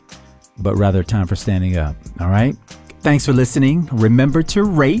demurring, but rather a time for standing up. All right. Thanks for listening. Remember to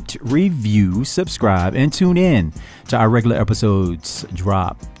rate, review, subscribe, and tune in to our regular episodes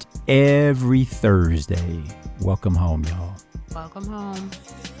dropped every Thursday. Welcome home, y'all. Welcome home.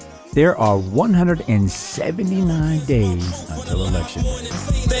 There are 179 days until election.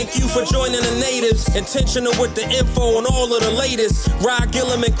 Thank you for joining the natives. Intentional with the info on all of the latest. Rye,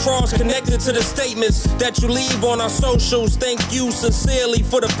 Gillum, and Cross connected to the statements that you leave on our socials. Thank you sincerely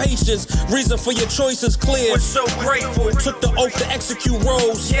for the patience. Reason for your choice is clear. We're so grateful. Took the oath to execute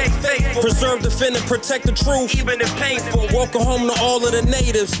roles. Yeah, faithful. Preserve, defend, and protect the truth, even if painful. Welcome home to all of the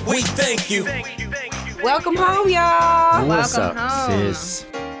natives. We thank you. Welcome home, y'all. What's Welcome up, home. sis?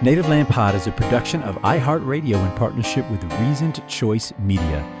 Native Land Pod is a production of iHeartRadio in partnership with Reasoned Choice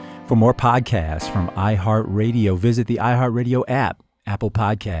Media. For more podcasts from iHeartRadio, visit the iHeartRadio app, Apple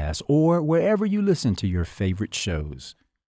Podcasts, or wherever you listen to your favorite shows.